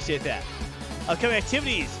Twitch. We appreciate that. Upcoming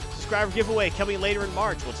activities. Subscriber giveaway coming later in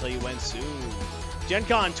March. We'll tell you when soon. Gen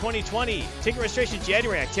Con 2020. Ticket registration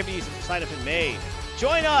January. Activities and sign up in May.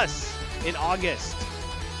 Join us in August.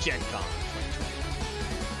 Gen Con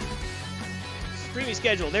 2020. Streaming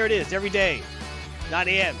schedule. There it is. Every day. 9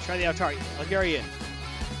 a.m. Try the Avatar. Elgarian.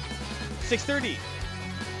 6:30.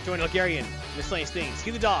 Join Elgarian. Miscellaneous things.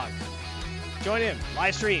 Heathen Dog. Join him.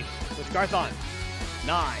 Live stream with Garthon.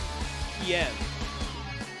 9 p.m.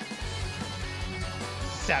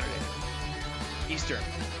 Saturday. Eastern.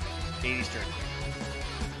 8 Eastern.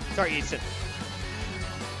 Sorry, 8 Central.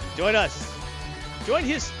 Join us. Join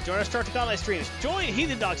our Star Trek Online streams. Join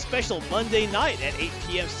Heathen Dog's special Monday night at 8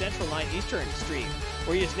 p.m. Central, 9 Eastern stream,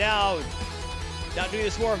 where he is now not doing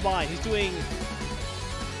this war of mine. He's doing...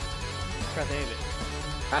 I name it.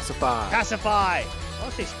 Pacify. I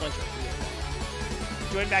want to say Splinter.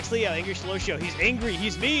 Join Max Leo, Angry Slow Show. He's angry,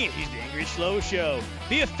 he's mean, he's the Angry Slow Show.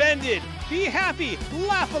 Be offended, be happy,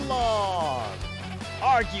 laugh along.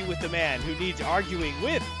 Argue with the man who needs arguing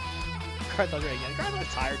with. Garthon's ready again.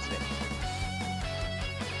 Garthon's tired today.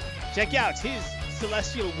 Check out his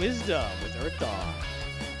Celestial Wisdom with Earth Dog.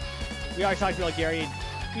 We are talking about Elgarian.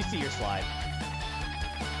 We see your slide.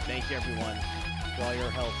 Thank you, everyone, for all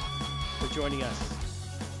your help, for joining us.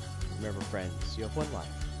 Remember, friends, you have one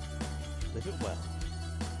life. Live it well.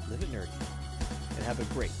 Live it nerdy, and have a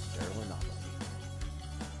great Daryl Anonymous.